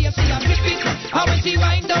how the way she a flip it. And when she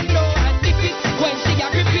wind down low and dip it, when she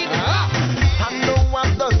a grip it. I know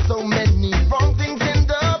I've done so many wrong things in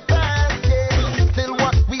the past, yeah. Still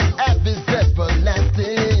what we have is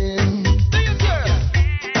everlasting.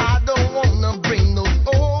 I don't wanna bring those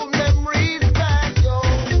old memories back, yo.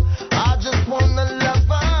 I just wanna love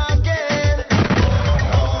again.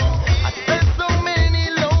 I spent so many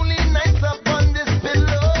lonely nights up on this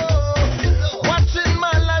pillow, watching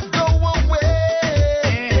my life go away.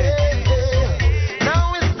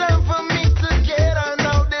 Now it's time for me to get on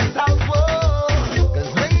out this house, whoa.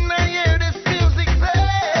 'Cause when I hear this music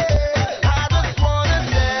play, I just wanna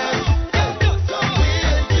dance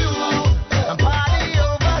with you and party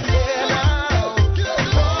over there now.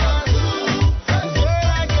 'Cause girl,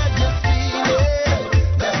 I got this feeling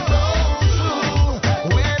that's so true.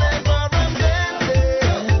 Whenever I'm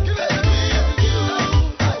dancing with you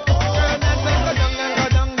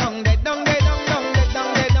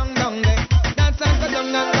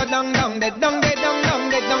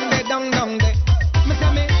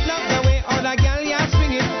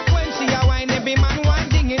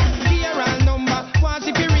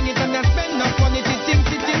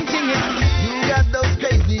got those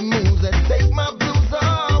crazy moves that take my blues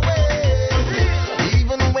away.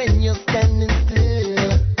 Even when you're standing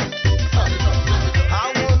still,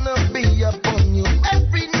 I wanna be up on you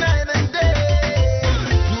every night and day.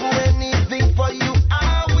 Do anything for you,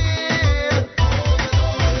 I will.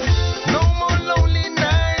 No more lonely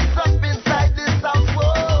nights up inside this house,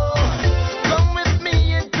 whoa. Come with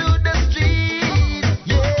me into the street,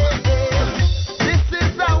 yeah. This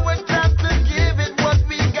is our time to give it what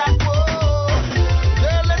we got, whoa.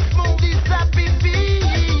 Girl, let's move these happy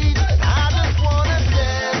feet. I just wanna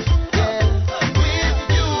dance, yeah, with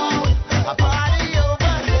you. A party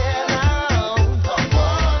over there now.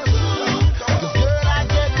 'Cause girl, I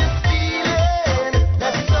get this feeling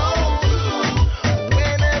that's so true.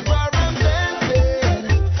 Whenever I'm dancing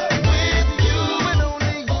with you and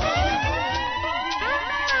only you.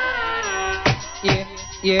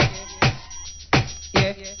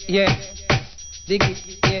 Yeah. Dig it,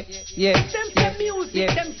 yeah. Them say music,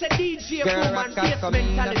 them say DJ, Girl, boom rock and and bass come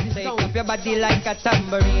in, mentality shake sound. up your body like a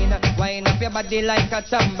tambourine. Wind up your body like a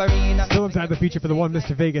tambourine. Still inside the feature for the one,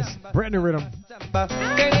 Mr. Vegas, brand new rhythm. Girl,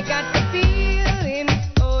 you got the feeling,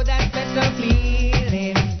 oh, that special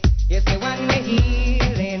feeling. Yes, the one we're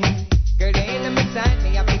healing. Girl, you ain't beside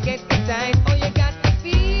me, I forget the time. Oh, you got the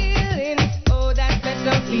feeling, oh, that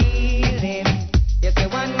special feeling. Yes, the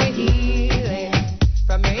one we're healing.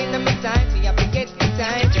 From you in beside me, I forget the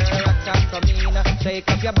time. Girl, rock and come in, shake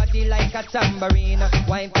up your body like a tambourine.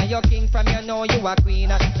 Wine for your king, from you know you a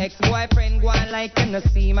queen. Ex-boyfriend go on like you no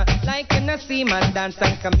see man, like you no see man dance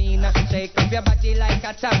and come in. Shake up your body like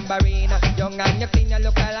a tambourine. Young and you clean, you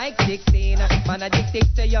look like 16. Man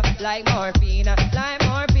addicted to you like morphine, like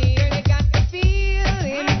morphine. Girl, you got the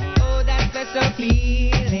feeling, oh, that special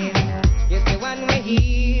feeling. You're the one we're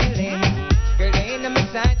healing. Girl, you ain't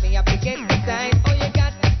beside me, I forget the time. Oh, you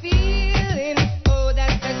got the feeling, oh,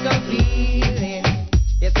 that special feeling.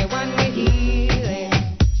 You're the one we're healing.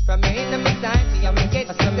 From you in beside me, I forget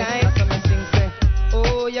the time. Some sing say,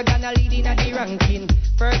 oh, you're gonna lead in the ranking.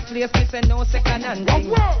 First place, me say no second and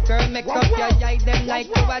thing. Girl, make up your eye, them like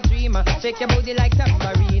you a dreamer. Shake your booty like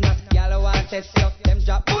tambourine. Y'all want test you, them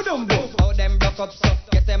drop boom boom. How them broke up so,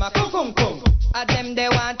 get them a cum cum cum. A them they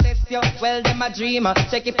want test you, well them a dreamer.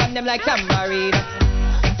 Shake it from them like tambourine.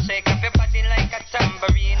 Shake up your body like a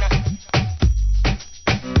tambourine.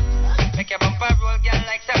 Make your bumper roll, girl,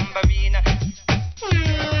 like tambourine.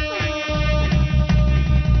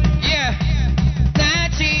 Yeah,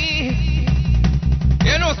 Natty.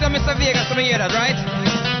 You know some Mr. Vegas, some hear that, right?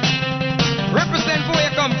 Represent where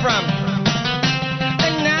you come from.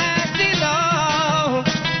 Natty love.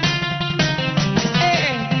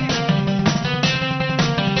 Hey.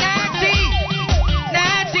 Natty,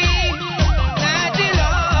 Natty, Natty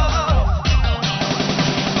love.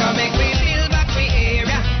 Come make we build back we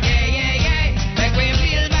area. Yeah, yeah, yeah. Make we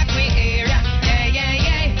build back we area. Yeah, yeah,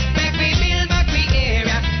 yeah. Make we build back we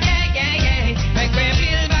area. Yeah, yeah, yeah. Make we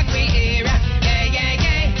build back we area. Yeah, yeah,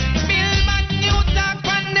 yeah. Build back new talk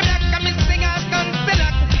on the block. I'm missing out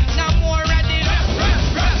concealer. No more riddim.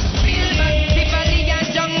 Build back the valley and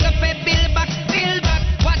jungle fe build back, build back.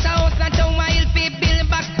 Waterhouse and town mile fe build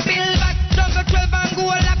back, build back. Jungle 12 and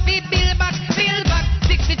Gola fe build back, build back.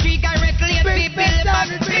 63 Garrett Lane fe build back,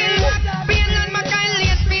 build back. Bean and Mackay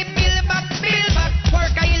Lane fe build back, build back.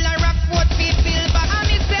 Worker Hill and Rockford fe build back. And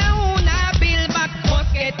me say who na build back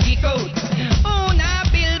must get kick out. Who na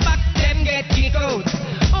build back them get kick out.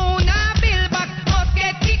 Who na build back must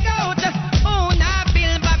get kick out. Who na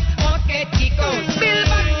build back must get kick out. Build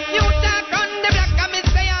back new talk on the block. And me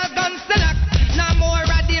say all guns select. No more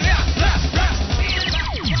riddim.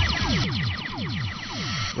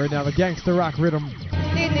 Right now, the gangster rock rhythm.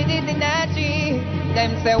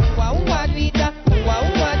 Them say wow what we da, wow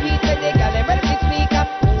what we say they got them ready to speak up.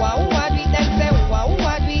 Wow what we them say wow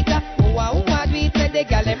what we da, wow what we say they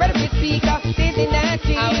got them ready to speak up. This is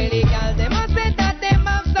Natty. How many girls them a say that them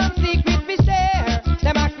have some secret we share.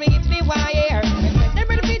 Them ask me if me why here. Them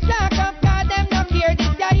ready to talk up 'cause them not hear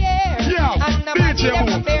this guy here. And nobody them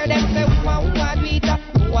compare them say wow what we da,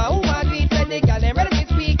 wow what we say they got them ready to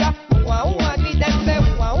speak up. Wow what we them say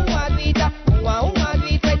wow what we da, wow what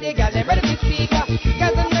we say they got them ready to speak up.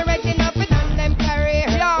 'Cause I'm directing up it on them career.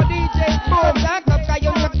 Yo, DJ, boom, talk up 'cause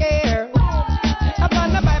you don't care.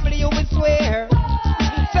 Upon the Bible you will swear.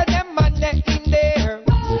 So them man they in there.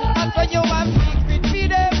 And so you have secret for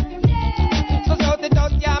them. So shout it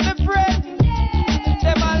out, yeah, my friend.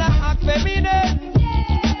 Them all a act for me then.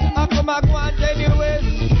 I come and go and tell you well.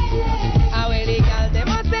 How the girl them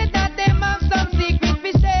a say that them have some secret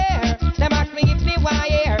for share. Them ask me if me why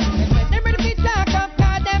here. Them ready to talk up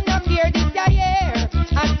 'cause them not hear this guy here.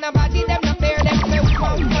 And nobody them not fair. Them say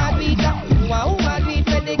wow what we da, wow what we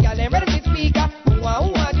say the girl them ready to speak up.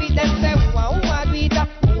 Wow what we them say wow what we da,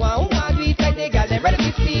 wow what we say the girl them ready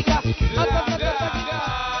to speak up.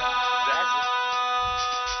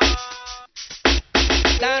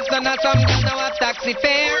 Dance on a some girl now a taxi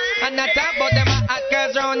fare. And not talk about them hot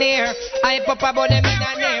girls round here. I pop about them in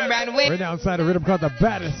a name brand way. Right now inside a rhythm called The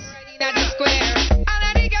Baddest. At the square. All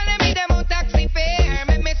of the girls them me them on taxi fare.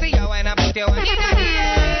 Me see you when I put you on in the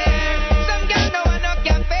air. Some girls no one no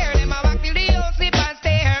can fare. Them a walk till the whole sleep and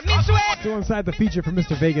stare. Me swear. Still inside the feature from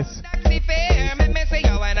Mr. Vegas. Taxi fare. Me see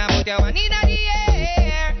you when I put you on in the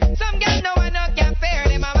air. Some girls no one no can fare.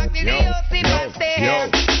 Them a walk till the whole sleep and stare.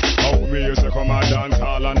 How me used to come and dance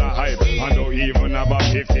all on a hype. And don't even have a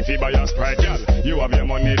 50 fi buy a Sprite, girl. You have your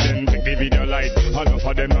money then take the video light. Enough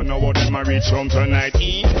of them don't know what them a reach home tonight.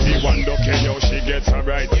 The one don't care how she gets her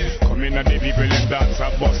right. Come in and the people and dance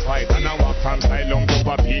a bus fight. And I walk from Silong to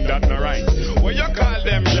Papi, that no right. What you call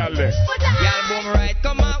them, girl? Girl boom right,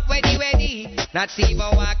 come out weddy weddy. Not even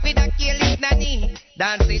walk with a careless nanny.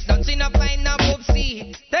 Dance it, don't she no find no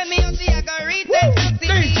boobsy. Tell me how she a go read that taxi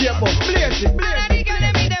fee. And all the girls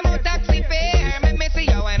them me them out taxi fare. Me see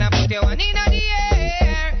you when I put you on in the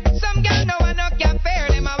air. Some girl no one no can fare.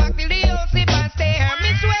 Them a walk till the whole sleep and stare.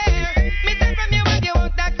 Me swear, me tell from you what you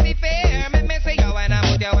want taxi fare. Me see you when I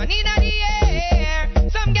put you on in the air.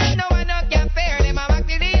 Some girl no one no can fare. Them a walk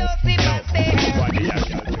till the whole sleep and stare.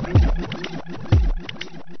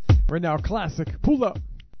 Right now, classic. Pull up.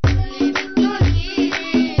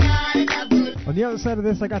 On the other side of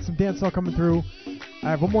this, I got some dancehall coming through. I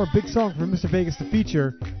have one more big song from Mr. Vegas to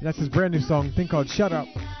feature, and that's his brand new song, thing called Shut Up.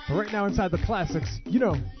 But right now, inside the classics, you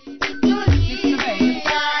know.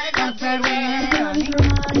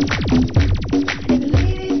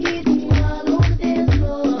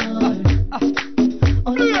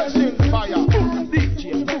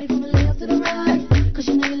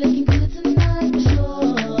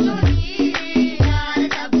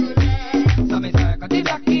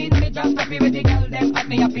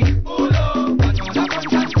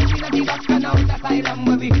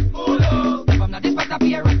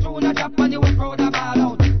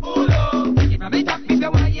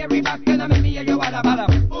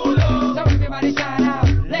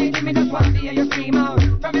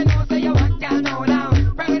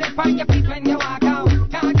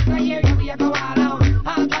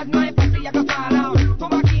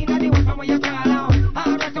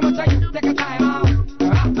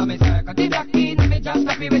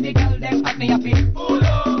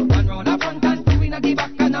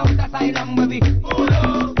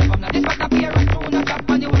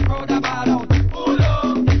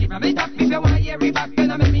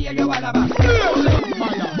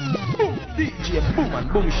 DJ Boom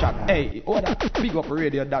and Boom Shot. Hey, order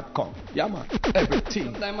bigupradio.com. Yeah, man.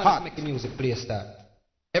 Everything. Time man hot. make the music play start.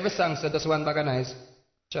 Every song said just one bag of nice.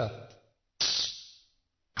 Sure.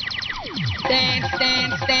 Dance.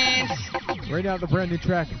 Right now, the brand new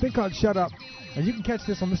track, a thing called Shut Up. And you can catch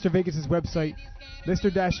this on Mr. Vegas' website,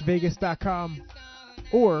 mr-vegas.com,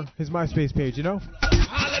 or his MySpace page, you know?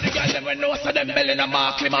 All of the girls never know so them belly na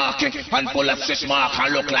marky and full of fish mark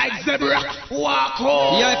and look like zebra. Walk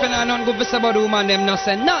home. Yeah, if you know nothing good for about the woman, them no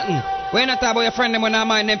say nothing. When I talk about your friend, them when I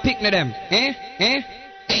mind them pick them. Eh? Hey,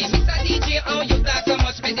 Mr. DJ, oh, you talk so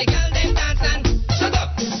much, make the girl them dance and shut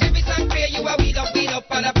up. Every song play, you a weed up,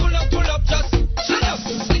 and a pull up, just shut up.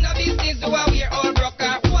 We no business, do a wear all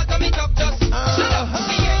broker. What to make up, just shut up.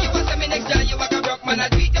 Me hear you want me next guy, you a broke man, I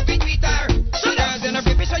tweet your tweeter. Shut up. Girls in a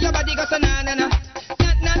free show your body go so na.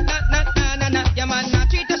 Your man not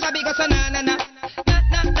treat you shabby go so na. I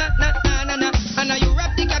know you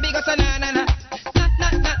rap the cabby go so na.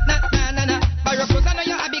 Buy your clothes, I know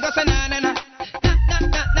you happy go so na.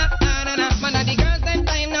 Man, the girls them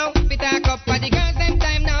time now, fi talk up. And the girls them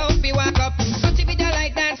time now, fi walk up. Touch it with the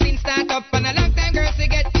light dancing start up. And a long time girls to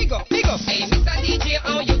get big up. Hey, Mr. DJ,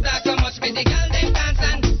 oh you talk so much, make the girl them dance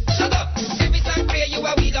and shut up. Every song play, you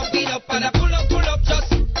a weed up, and a pull up, just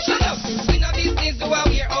shut up. We no business, do a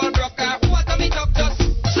wear all broker. What to make up, just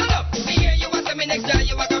shut up. Me hear you want me next guy,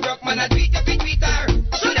 you a go broke man, I tweet your tweeter.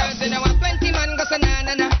 Shut up. You know 20 man go so na.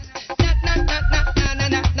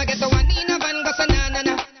 Now get the one in a van go so na.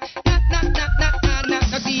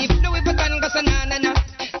 Now see if Louis Vuitton go so na.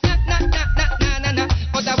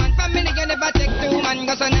 But the one family you never take two man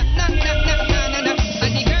go so na.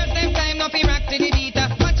 And the girls them time no fi rock to the beat.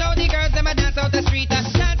 Watch how the girls them a dance out the street.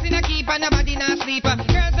 Dancing a keep and nobody not sleep.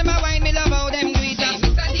 Girls them a wine, me love how them do it. Hey,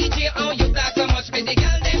 Mr. DJ, oh you talk so much, make the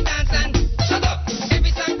girl them dance and shut up.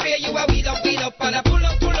 Every song play, you a weed up, and a pull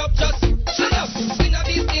up, just shut up. We no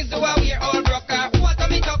business, do a wear all broker. What to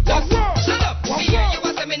make up, just shut up. Me hear you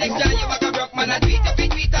want me next guy, you a go broke man, I tweet your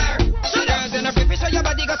tweeter. Shut up. Girls in a free show your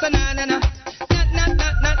body go so na.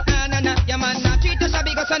 Your man not treat you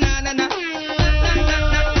shabby go so na. I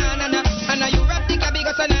know you rap the cabby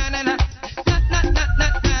go so na.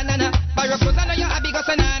 Buy your clothes, I know you happy go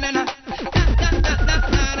so na.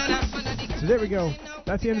 So there we go.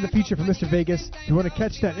 That's the end of the feature for Mr. Vegas. If you want to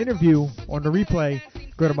catch that interview on the replay,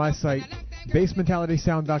 go to my site,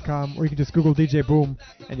 basementalitysound.com, or you can just Google DJ Boom,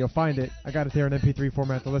 and you'll find it. I got it there in MP3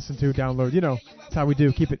 format to listen to, download. You know, that's how we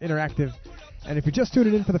do. Keep it interactive. And if you're just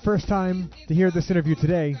tuning in for the first time to hear this interview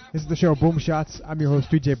today, this is the show Boom Shots. I'm your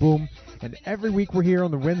host, DJ Boom. And every week we're here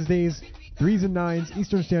on the Wednesdays, 3s and 9s,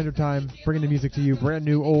 Eastern Standard Time, bringing the music to you. Brand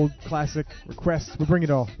new, old, classic, requests. We bring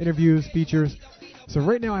it all. Interviews, features. So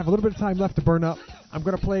right now I have a little bit of time left to burn up. I'm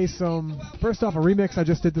going to play first off, a remix I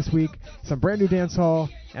just did this week, some brand new dancehall,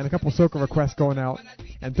 and a couple soca requests going out.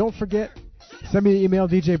 And don't forget, send me an email,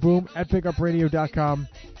 djboom@pickupradio.com,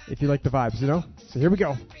 if you like the vibes, you know? So here we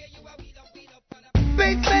go.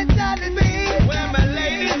 Where my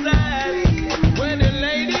ladies at? Where the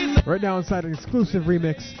ladies? Right now inside an exclusive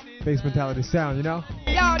remix, Bass Mentality Sound, you know?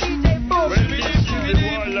 Yo, DJ Boom.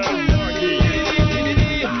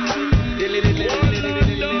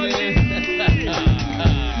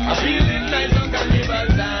 I'm feeling nice on carnival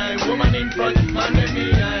time. Woman in front, man in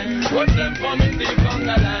behind. Watch them come in the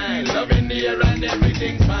conga line. Love in the air and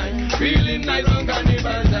everything's fine. Feeling nice on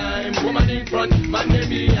carnival time. Woman in front, man in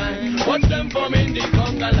behind. Watch them come in the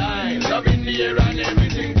conga line. Love in the air and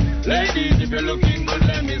everything. Ladies, if you're looking good,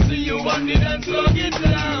 let me see you on the dance floor, get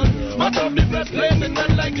down. Hot up the first place and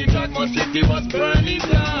not like the track, my city was burning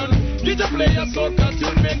down. Did you play a soca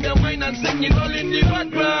tune, make them wine and sing it all in the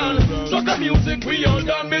background. Soca music, we all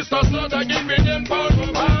done, Mr. Slaughter, giving them pound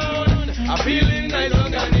for pound. I'm feeling nice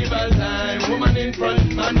on carnival time. Woman in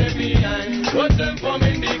front, man they behind. Watch them form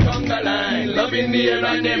in the conga line. Love in the air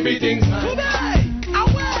and everything's fine. Today,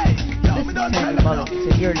 away! This is Sandy Mullen, so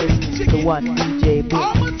you're listening to the one DJ Boom.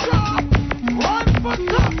 I'm a drop, run for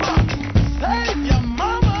supper, save your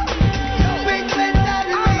mama. Big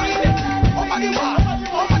mentality, over the wall,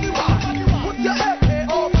 put your head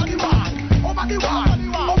over the wall, over the wall.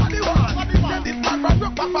 Send this man from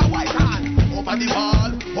rock back white hand, over the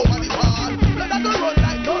wall. Let them run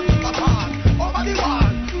like guns in my palm, over the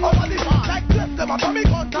wall, like clips them up on me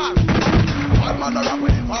contact. Bad man no rock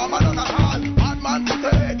with him, bad man no call. Bad man put the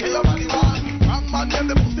AK over the wall. Wrong man name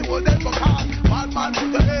the pussy will then go call. Bad man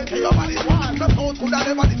put the AK over the wall. The sound coulda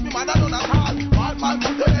never diss me, man I don't call. Bad man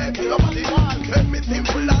put the AK over the wall. Get me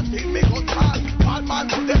simple and think me good call. Bad man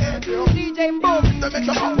put the AK over DJ Boom. They make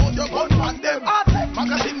you compose your gun on them.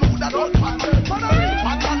 Magazine mood and all pan them.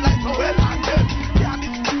 Bad man like so well on them. Yeah,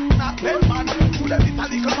 this not them man.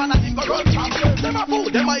 little man and him go run from them. Them a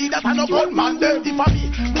fool, them a eat that and no gunman them. If a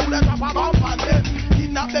me, do them up a bump on them.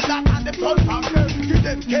 Kidnap them that and them run from them. Give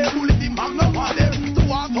them cable if the man no want them. To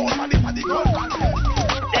walk out and if a the gun can them.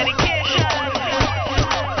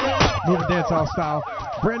 Moving dancehall style.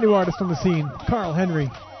 Brand new artist on the scene, Carl Henry.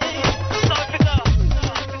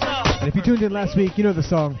 And if you tuned in last week, you know the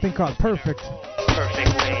song, thing called Perfect.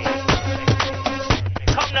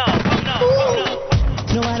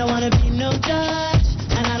 No, I don't wanna be no judge,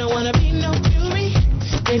 and I don't wanna be no jury.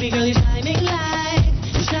 Baby girl, you're shining light.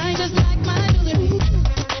 You shine just like my jewelry.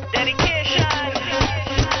 Dedication.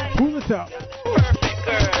 Pull it up. Perfect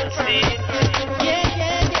girl, see? Yeah,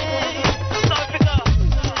 yeah, yeah.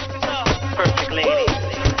 Perfect lady.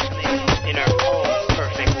 In her own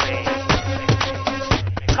perfect way.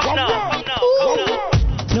 Come now.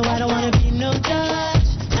 No, I don't wanna be no judge,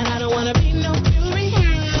 and I don't wanna be no jury.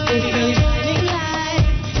 Baby girl, you're shining light.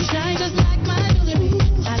 You shine just like my jewelry.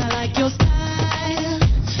 And I like your style.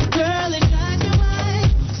 Girl, it drives me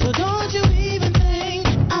wild. So don't you even think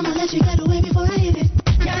I'ma let you get away before I hit it.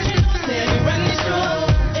 Girl, you know that you run this show.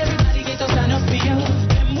 Everybody get to stand up for you.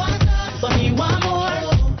 Them want up, but me want more.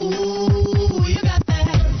 Ooh, you got that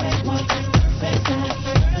perfect one, perfect time.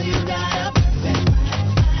 Girl, you got a perfect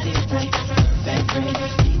vibe. Body's tight, perfect frame.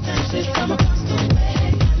 Deep and shit come across the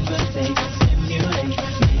way. Good thing, stimulate.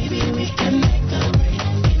 Maybe we can make a break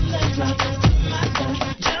in the drop to my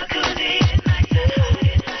side. Jacuzzi at night,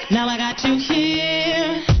 now I got you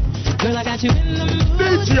here. Girl, I got you in the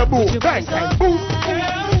mood. DJ Boom, bang, bang, boom.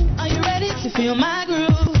 Are you ready to feel my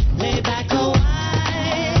groove? Lay back a while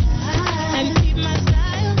and keep my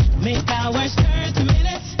style. Make our skirt 2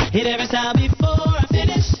 minutes. Hit every style before I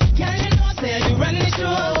finish. Girl, you know, say you run the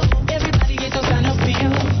show. Everybody get to stand up for you.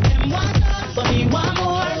 Them want up, but me want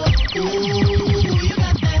more. Ooh, you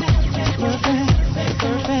got that perfect.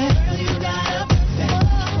 Girl, you got a perfect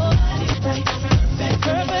body type.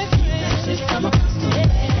 Perfect. Just come across the way.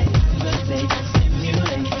 Good thing,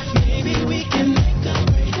 stimulate. Maybe we can make a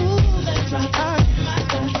break. Ooh, let's rock my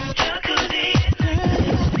side. Jacuzzi.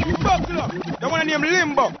 Buckle up. The one named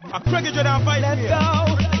Limbo. A cracky Jordan fight. Let's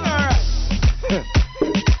go.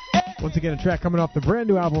 Once again, a track coming off the brand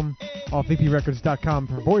new album off VPRecords.com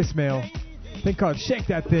for voicemail. Thing called Shake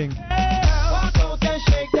That Thing. Walk out and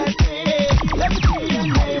shake that thing. Let me see your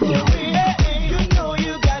neighbor. You know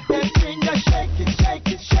you got that thing. Just shake it, shake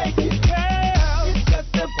it, shake it. Girl, it's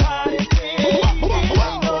just a party thing. All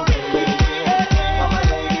my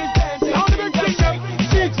ladies dancing. Just shake it,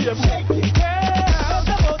 shake it, shake it. Girl,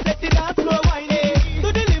 come on, take the dance floor whining.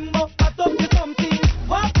 Do the limbo, pass up to something.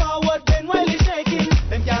 Walk forward, then while you're shaking.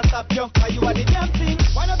 Them can't stop you, cause you are the damn thing.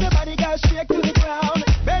 One of your body girls shake to the ground.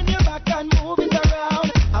 Bend your back and move it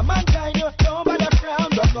around. A man kind you, don't bother frown.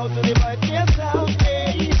 Drop out to the birthday sound.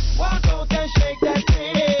 Hey, walk out and shake that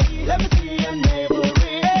thing. Let me see your neighbor.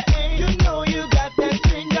 You know you got that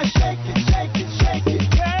thing. Just shake it, shake it, shake it.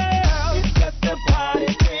 Girl, it's just a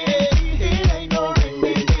party thing. It ain't no ring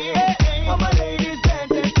ding ding. All my ladies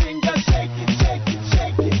dancing, sing. Just shake it, shake it,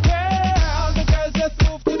 shake it. Girl, the girls just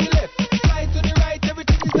move to the left, slide to the right.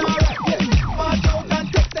 Everything is alright. Yes, march out and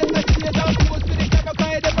take that straight down. Pose to the crack of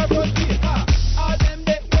fire, them a front gate. All them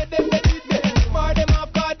they, where them they did there. Bar them off,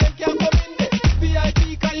 cause them can't come in there. VIP,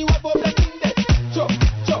 can you have up that in there? Chop,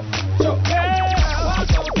 chop, chop. Girl,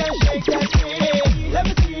 walk out and shake that thing. Let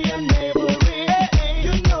me see your neighbor.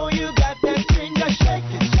 You know you got that thing. Just shake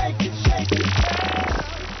it, shake it, shake it.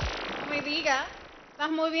 Me diga,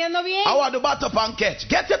 ¿estás moviendo bien? I want to bat up and catch.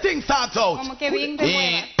 Get your thing start out. Como que bien te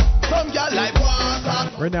muevas. Some girl like water.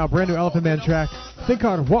 Right now, brand new Elephant Man track. Thing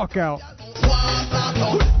called Walkout. Walk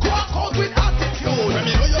out with attitude. When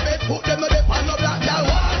you know your bed, put them on the pan of that girl.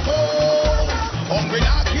 Walk out. Hungry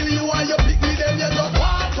now kill you and you pick me, then you just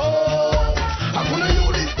walk out. I'm gonna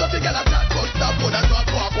use this stuff to get a chat, but stop for that walk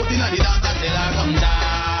out in the dance and tell her come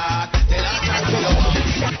back. Tell her chat to your mom.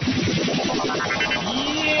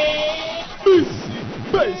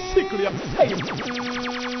 Basically, I'm saying.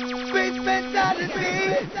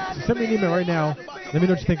 Send me an email right now. Let me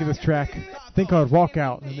know what you think of this track. Thing called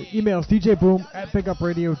Walkout. And the email is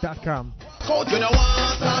djboom@pickupradio.com.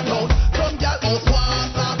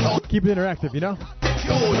 Keep it interactive, you know?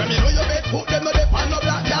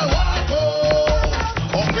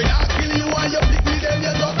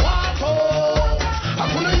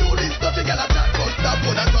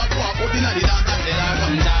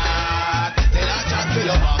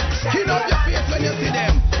 Skin up your face when you see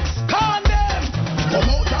them. Scan them. Come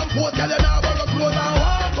out and pose, girl, you now borrow clothes and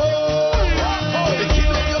walk out. The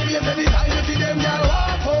skin up your face anytime you see them, girl,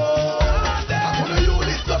 walk out. I'm gonna use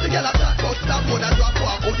this stuff, girl, I start to stop, but I drop,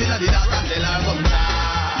 walk out in the dance and tell her come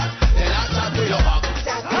back. Tell her chat to your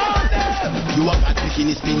You a bad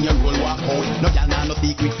bikini spin your roll walk out. No girl nah no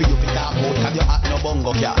secret for you to talk out. Have your hat no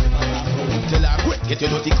bongo cat. Tell her quick, get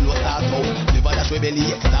your dirty clothes start out. Never dash your belly,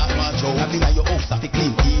 start march out. Have your house, have to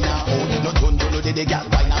clean in and out. No John, no de girl,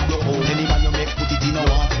 why not your out? Any man you make put it in a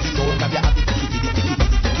one, put it out. Have your hat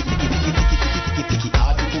ticky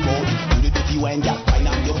hard to come out. Do the dirty wine, girl, why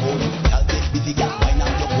not your out? Girl, get busy, girl, why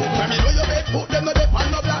not your out? When me know you make put them no de pan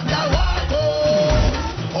no black, girl, walk out.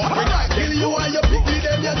 Oh, when I kill you and you pick me,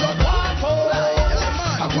 then you just walk out.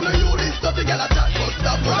 I couldn't use this stuff to get a chat, but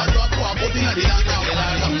stop, but I just walk out in a dinner now.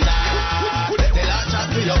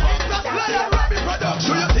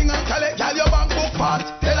 Show your thing and collect, girl, your bank book part.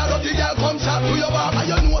 Tell her dirty girl come chat to your bar. And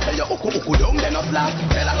you know say you uku down, then no slack.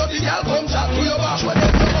 Tell her dirty girl come chat to your bar. Show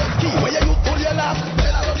them your house key, where you pull your laugh.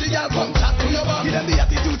 Tell her dirty girl come chat to your bar. Give them the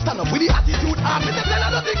attitude, stand up with the attitude half. Tell her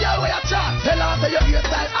dirty girl where you chat. Tell her say your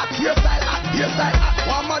hairstyle hot, hairstyle hot, hairstyle hot.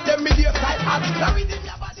 One of them with hairstyle hot.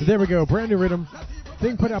 So there we go, brand new rhythm.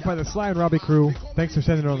 Thing put out by the Sly and Robbie crew. Thanks for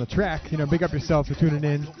sending it on the track. You know, big up yourself for tuning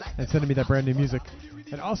in and sending me that brand new music.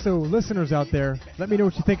 And also, listeners out there, let me know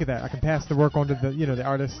what you think of that. I can pass the work on to the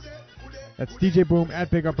artist. That's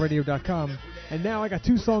djboom@bigupradio.com. And now I got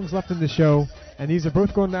 2 songs left in the show, and these are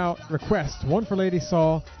both going out requests. One for Lady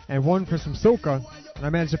Saul and one for some soca. And I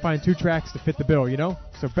managed to find 2 tracks to fit the bill, you know?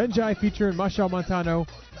 So Benjai featuring Marshall Montano,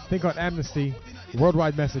 thing called Amnesty,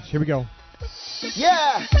 Worldwide Message. Here we go.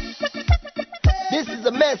 Yeah, this is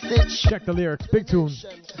the message. Check the lyrics, big tune.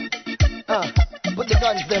 Put the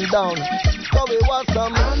guns them down. So we want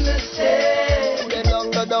some honesty. Put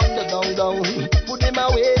them down. Put them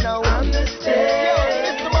away now. Honesty. Yo,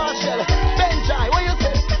 Mr. Marshall, Benjai, what you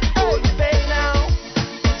say? Hold the face now.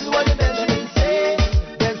 This is what the Benjamin say.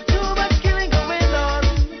 There's too much killing going on.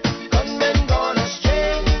 Gunmen gone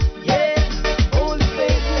astray. Yeah, hold the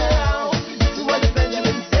face now. This is what the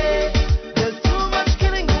Benjamin say. There's too much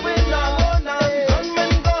killing going on.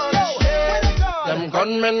 Gunmen gone astray. Them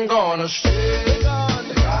gunmen gone astray.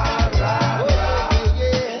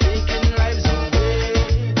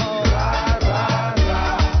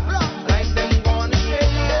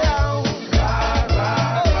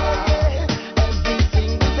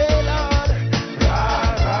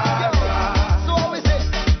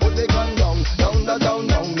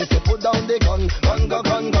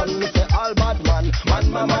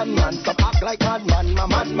 Man, stop act like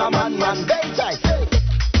madman, man. Benjai, say.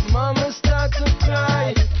 Mama start to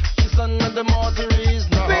cry. She's under mortaries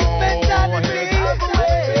now. Big mentality.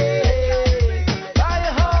 Buy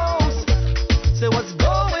a house. Say what's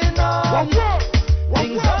going on.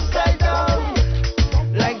 Things upside down.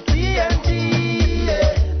 Like TNT.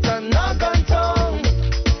 Turn knock on tongue.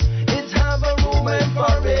 It's have a room and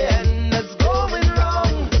for it. And it's going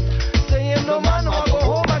wrong. Saying no man will go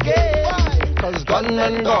home again. Cause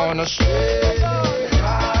gunmen gone astray.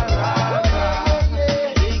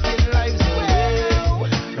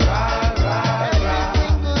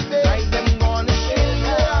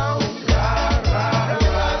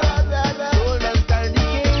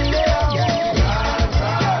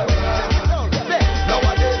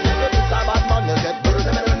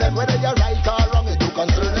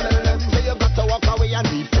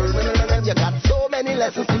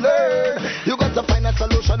 Lessons to learn. You got to find a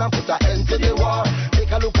solution and put an end to the war. Take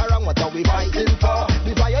a look around, what are we fighting for?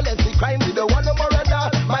 The violence, the crime, we don't want no more of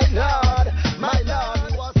that. My Lord,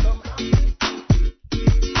 we want some.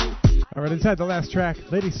 Alright, inside the last track,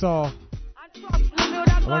 Lady Saul,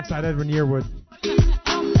 alongside Edwin Yearwood.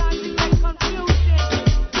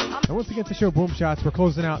 And once again, to show Boom Shots, we're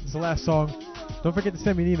closing out. This is the last song. Don't forget to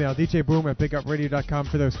send me an email, djboom@bigupradio.com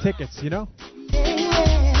for those tickets, you know?